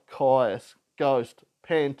Tower, Caius, Ghost,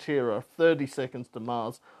 Pantera, 30 Seconds to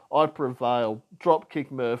Mars, I Prevail,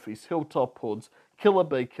 Dropkick Murphys, Hilltop Hoods, Killer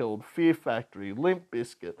Be Killed, Fear Factory, Limp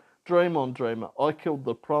Bizkit, Dream on Dreamer, I Killed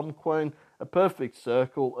the Prom Queen, A Perfect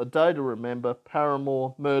Circle, A Day to Remember,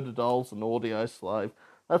 Paramore, Murder Dolls, and Audio Slave.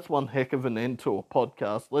 That's one heck of an end to a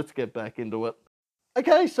podcast. Let's get back into it.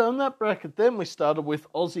 Okay, so in that bracket then we started with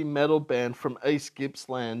Aussie metal band from East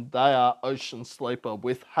Gippsland. They are Ocean Sleeper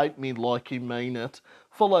with Hate Me Like You Mean It,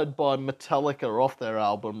 followed by Metallica off their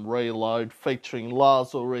album Reload, featuring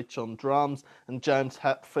Lars Ulrich on drums and James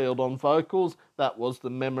Hetfield on vocals. That was The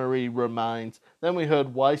Memory Remains. Then we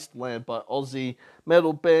heard Wasteland by Aussie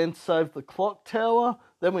metal band Save the Clock Tower.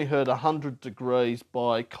 Then we heard 100 Degrees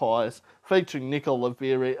by Caius, featuring Nicolas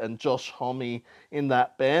and Josh Homme in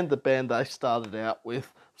that band, the band they started out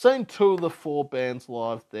with. I've seen 2 of the 4 bands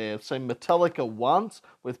live there. I've seen Metallica once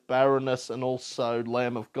with Baroness and also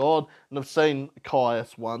Lamb of God, and I've seen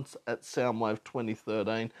Caius once at Soundwave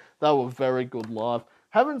 2013. They were very good live.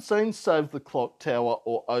 Haven't seen Save the Clock Tower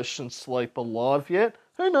or Ocean Sleeper live yet.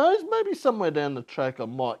 Who knows, maybe somewhere down the track I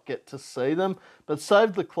might get to see them. But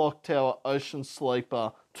Save the Clock Tower, Ocean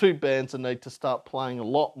Sleeper, 2 bands I need to start playing a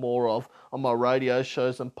lot more of on my radio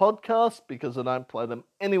shows and podcasts because I don't play them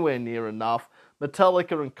anywhere near enough.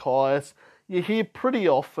 Metallica and Caius, you hear pretty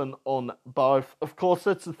often on both. Of course,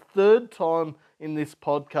 that's the 3rd time in this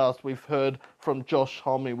podcast we've heard from Josh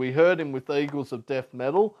Homme. We heard him with Eagles of Death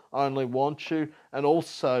Metal, I Only Want You, and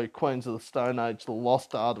also Queens of the Stone Age, The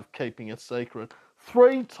Lost Art of Keeping a Secret.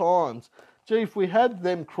 3 times. Gee, if we had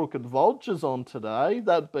them Crooked Vultures on today,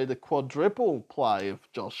 that'd be the quadruple play of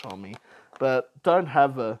Josh Homme. But don't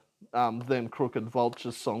have a them Crooked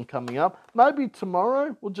Vultures song coming up. Maybe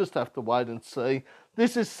tomorrow. We'll just have to wait and see.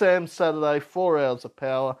 This is Sam's Saturday 4 Hours of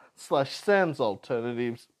Power / Sam's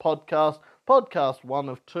Alternatives podcast. Podcast 1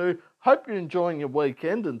 of 2. Hope you're enjoying your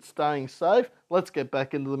weekend and staying safe. Let's get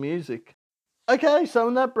back into the music. Okay, so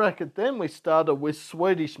in that bracket then we started with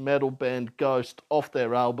Swedish metal band Ghost off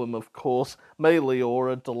their album, of course,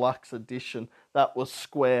 Meliora Deluxe Edition. That was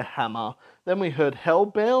Square Hammer. Then we heard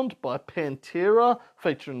Hellbound by Pantera,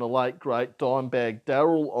 featuring the late great Dimebag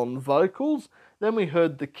Darrell on vocals. Then we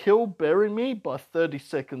heard The Kill Bury Me by 30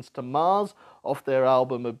 Seconds to Mars off their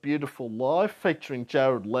album A Beautiful Life, featuring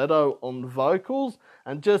Jared Leto on vocals.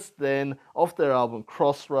 And just then, off their album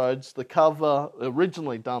Crossroads, the cover,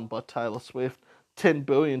 originally done by Taylor Swift, 10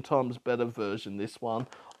 billion times better version, this one,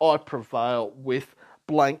 I Prevail with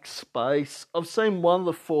Blank Space. I've seen one of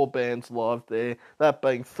the 4 bands live there, that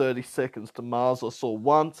being 30 Seconds to Mars I saw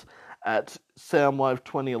once at Soundwave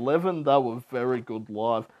 2011. They were very good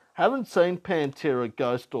live. Haven't seen Pantera,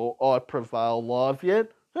 Ghost or I Prevail live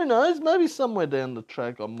yet. Who knows, maybe somewhere down the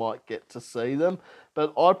track I might get to see them.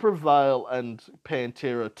 But I Prevail and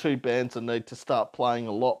Pantera are 2 bands I need to start playing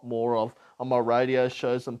a lot more of on my radio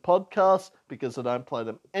shows and podcasts because I don't play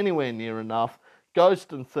them anywhere near enough.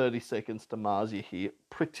 Ghost and 30 Seconds to Mars you hear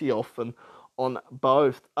pretty often on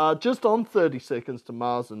both. Just on 30 Seconds to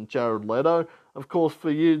Mars and Jared Leto. Of course,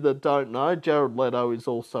 for you that don't know, Jared Leto is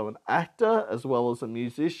also an actor as well as a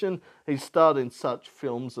musician. He's starred in such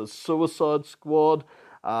films as Suicide Squad,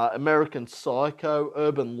 American Psycho,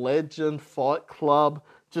 Urban Legend, Fight Club,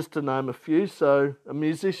 just to name a few. So, a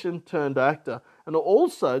musician turned actor. And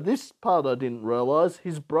also, this part I didn't realise,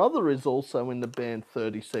 his brother is also in the band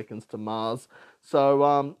 30 Seconds to Mars.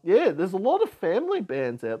 So, yeah, there's a lot of family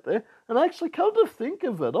bands out there. And actually, come to think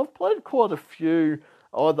of it, I've played quite a few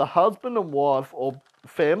either husband and wife or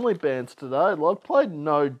family bands today. I've played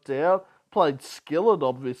No Doubt, Played Skillet,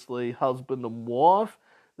 obviously, husband and wife.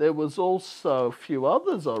 There was also a few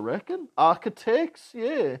others, I reckon. Architects,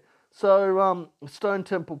 yeah. So, Stone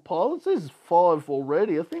Temple Pilots, there's 5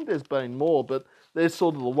 already. I think there's been more, but they're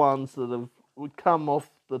sort of the ones that have would come off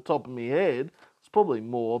the top of my head. It's probably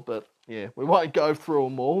more, but yeah, we won't go through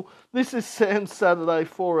them all. This is Sam's Saturday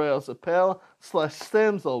 4 Hours of Power /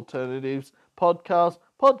 Sam's Alternatives podcast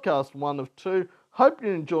 1 of 2. Hope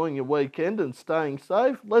you're enjoying your weekend and staying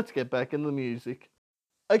safe. Let's get back in the music.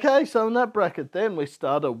 Okay, so in that bracket then we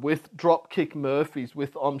started with Dropkick Murphys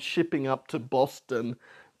with I'm Shipping Up to Boston.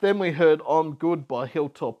 Then we heard I'm Good by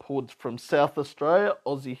Hilltop Hoods from South Australia,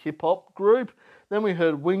 Aussie hip-hop group. Then we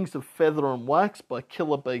heard Wings of Feather and Wax by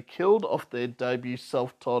Killer Be Killed off their debut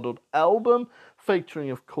self-titled album, featuring,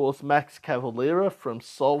 of course, Max Cavalera from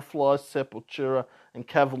Soulfly, Sepultura and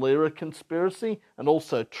Cavalera Conspiracy, and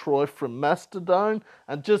also Troy from Mastodon.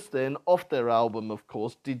 And just then, off their album, of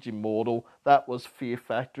course, Digimortal, that was Fear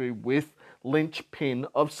Factory with Lynchpin.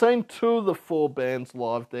 I've seen 2 of the 4 bands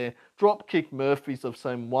live there. Dropkick Murphys I've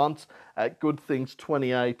seen once at Good Things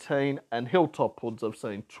 2018, and Hilltop Hoods I've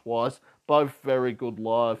seen twice. Both very good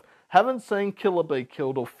live. Haven't seen Killer Be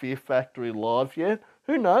Killed or Fear Factory live yet.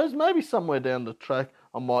 Who knows? Maybe somewhere down the track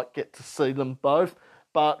I might get to see them both.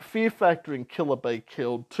 But Fear Factory and Killer Be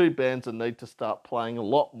Killed, 2 bands I need to start playing a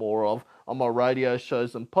lot more of on my radio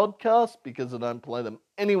shows and podcasts because I don't play them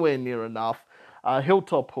anywhere near enough.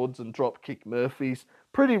 Hilltop Hoods and Dropkick Murphys,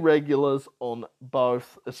 pretty regulars on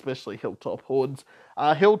both, especially Hilltop Hoods.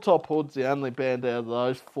 Hilltop Hoods, the only band out of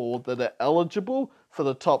those 4 that are eligible for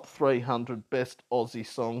the top 300 best Aussie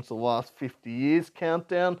songs of the last 50 years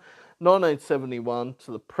countdown, 1971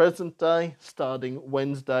 to the present day, starting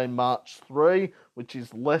Wednesday, March 3, which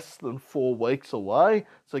is less than 4 weeks away.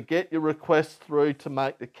 So get your requests through to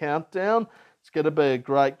make the countdown. It's going to be a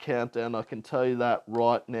great countdown, I can tell you that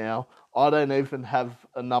right now. I don't even have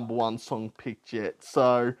a number 1 song picked yet,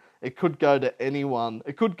 so it could go to anyone.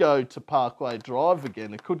 It could go to Parkway Drive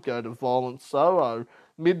again. It could go to Violent Soho,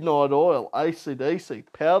 Midnight Oil, AC/DC,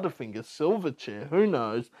 Powderfinger, Silverchair, who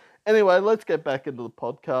knows. Anyway, let's get back into the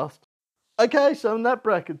podcast. Okay, so in that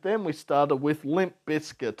bracket then we started with Limp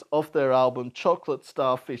Bizkit off their album Chocolate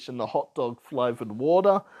Starfish and the Hot Dog Flavoured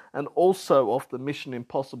Water, and also off the Mission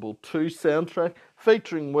Impossible 2 soundtrack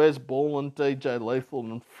featuring Wes Borland, DJ Lethal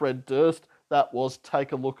and Fred Durst. That was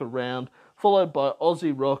Take a Look Around, followed by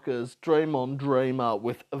Aussie rockers Dream on Dreamer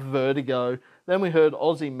with Vertigo. Then we heard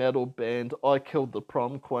Aussie metal band I Killed the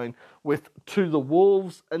Prom Queen with To the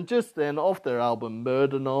Wolves, and just then off their album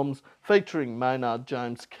Murder Noms, featuring Maynard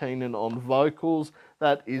James Keenan on vocals,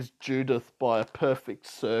 that is Judith by A Perfect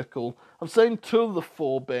Circle. I've seen 2 of the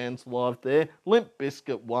 4 bands live there, Limp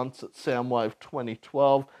Bizkit once at Soundwave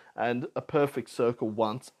 2012 and A Perfect Circle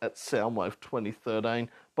once at Soundwave 2013.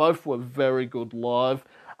 Both were very good live.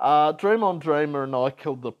 Dream on Dreamer and I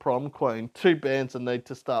Killed the Prom Queen, 2 bands I need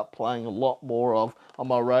to start playing a lot more of on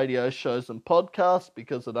my radio shows and podcasts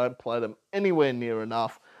because I don't play them anywhere near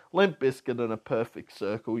enough. Limp Bizkit and A Perfect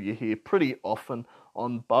Circle you hear pretty often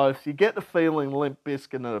on both. You get the feeling Limp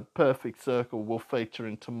Bizkit and A Perfect Circle will feature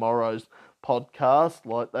in tomorrow's podcast.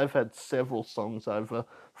 Like, they've had several songs over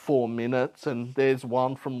 4 minutes, and there's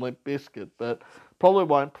one from Limp Bizkit, but probably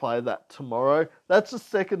won't play that tomorrow. That's the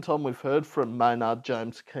second time we've heard from Maynard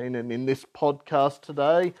James Keenan in this podcast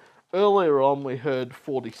today. Earlier on we heard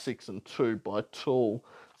 46 and 2 by Tool,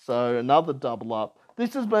 so another double up.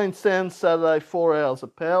 This has been Sam's Saturday 4 Hours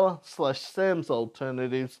of Power / Sam's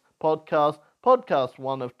Alternatives podcast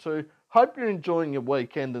 1 of 2. Hope you're enjoying your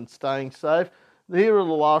weekend and staying safe. Here are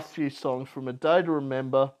the last few songs from A Day to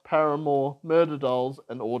Remember, Paramore, Murder Dolls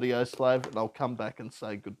and Audio Slave, and I'll come back and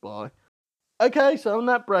say goodbye. Okay, so in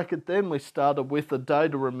that bracket then we started with A Day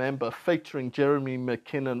to Remember featuring Jeremy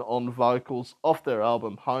McKinnon on vocals off their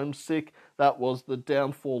album Homesick. That was The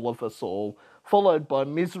Downfall of Us All. Followed by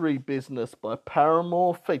Misery Business by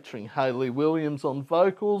Paramore featuring Hayley Williams on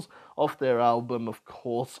vocals off their album, of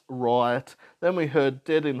course, Riot. Then we heard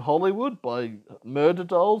Dead in Hollywood by Murder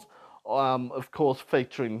Dolls, of course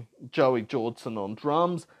featuring Joey Jordison on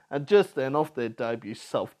drums, and just then off their debut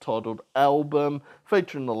self-titled album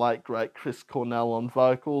featuring the late great Chris Cornell on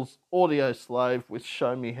vocals, Audio Slave with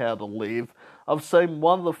Show Me How to Live. I've seen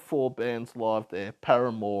 1 of the 4 bands live there.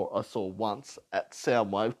 Paramore I saw once at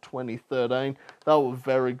Soundwave 2013. They were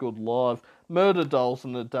very good live. Murder Dolls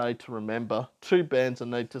and A Day to Remember, 2 bands I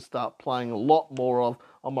need to start playing a lot more of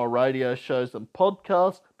on my radio shows and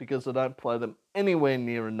podcasts because I don't play them anywhere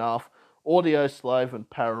near enough. Audio Slave and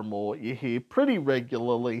Paramore you hear pretty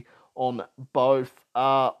regularly on both.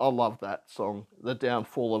 I love that song, The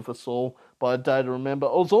Downfall of Us All by A Day to Remember.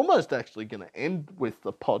 I was almost actually going to end with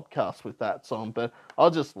the podcast with that song, but I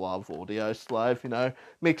just love Audio Slave,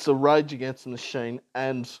 Mix of Rage Against the Machine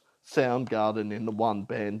and Soundgarden in the one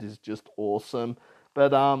band is just awesome.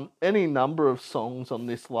 But any number of songs on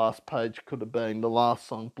this last page could have been the last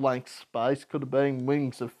song, Blank Space, could have been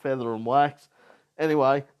Wings of Feather and Wax.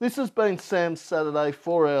 Anyway, this has been Sam's Saturday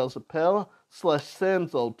 4 Hours of Power /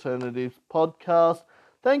 Sam's Alternatives podcast.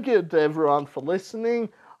 Thank you to everyone for listening.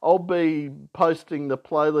 I'll be posting the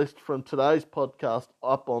playlist from today's podcast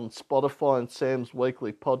up on Spotify and Sam's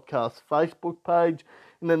Weekly Podcast Facebook page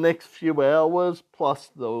in the next few hours,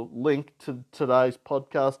 plus the link to today's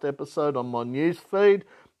podcast episode on my news feed.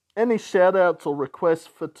 Any shout-outs or requests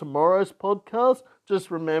for tomorrow's podcast?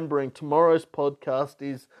 Just remembering tomorrow's podcast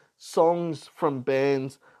is songs from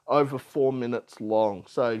bands over 4 minutes long.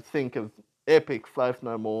 So think of Epic, Faith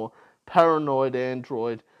No More, Paranoid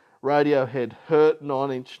Android, Radiohead, Hurt,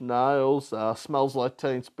 Nine Inch Nails, Smells Like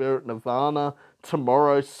Teen Spirit, Nirvana,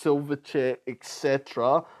 Tomorrow, Silverchair,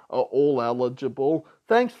 etc. are all eligible.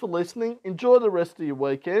 Thanks for listening. Enjoy the rest of your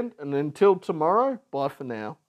weekend. And until tomorrow, bye for now.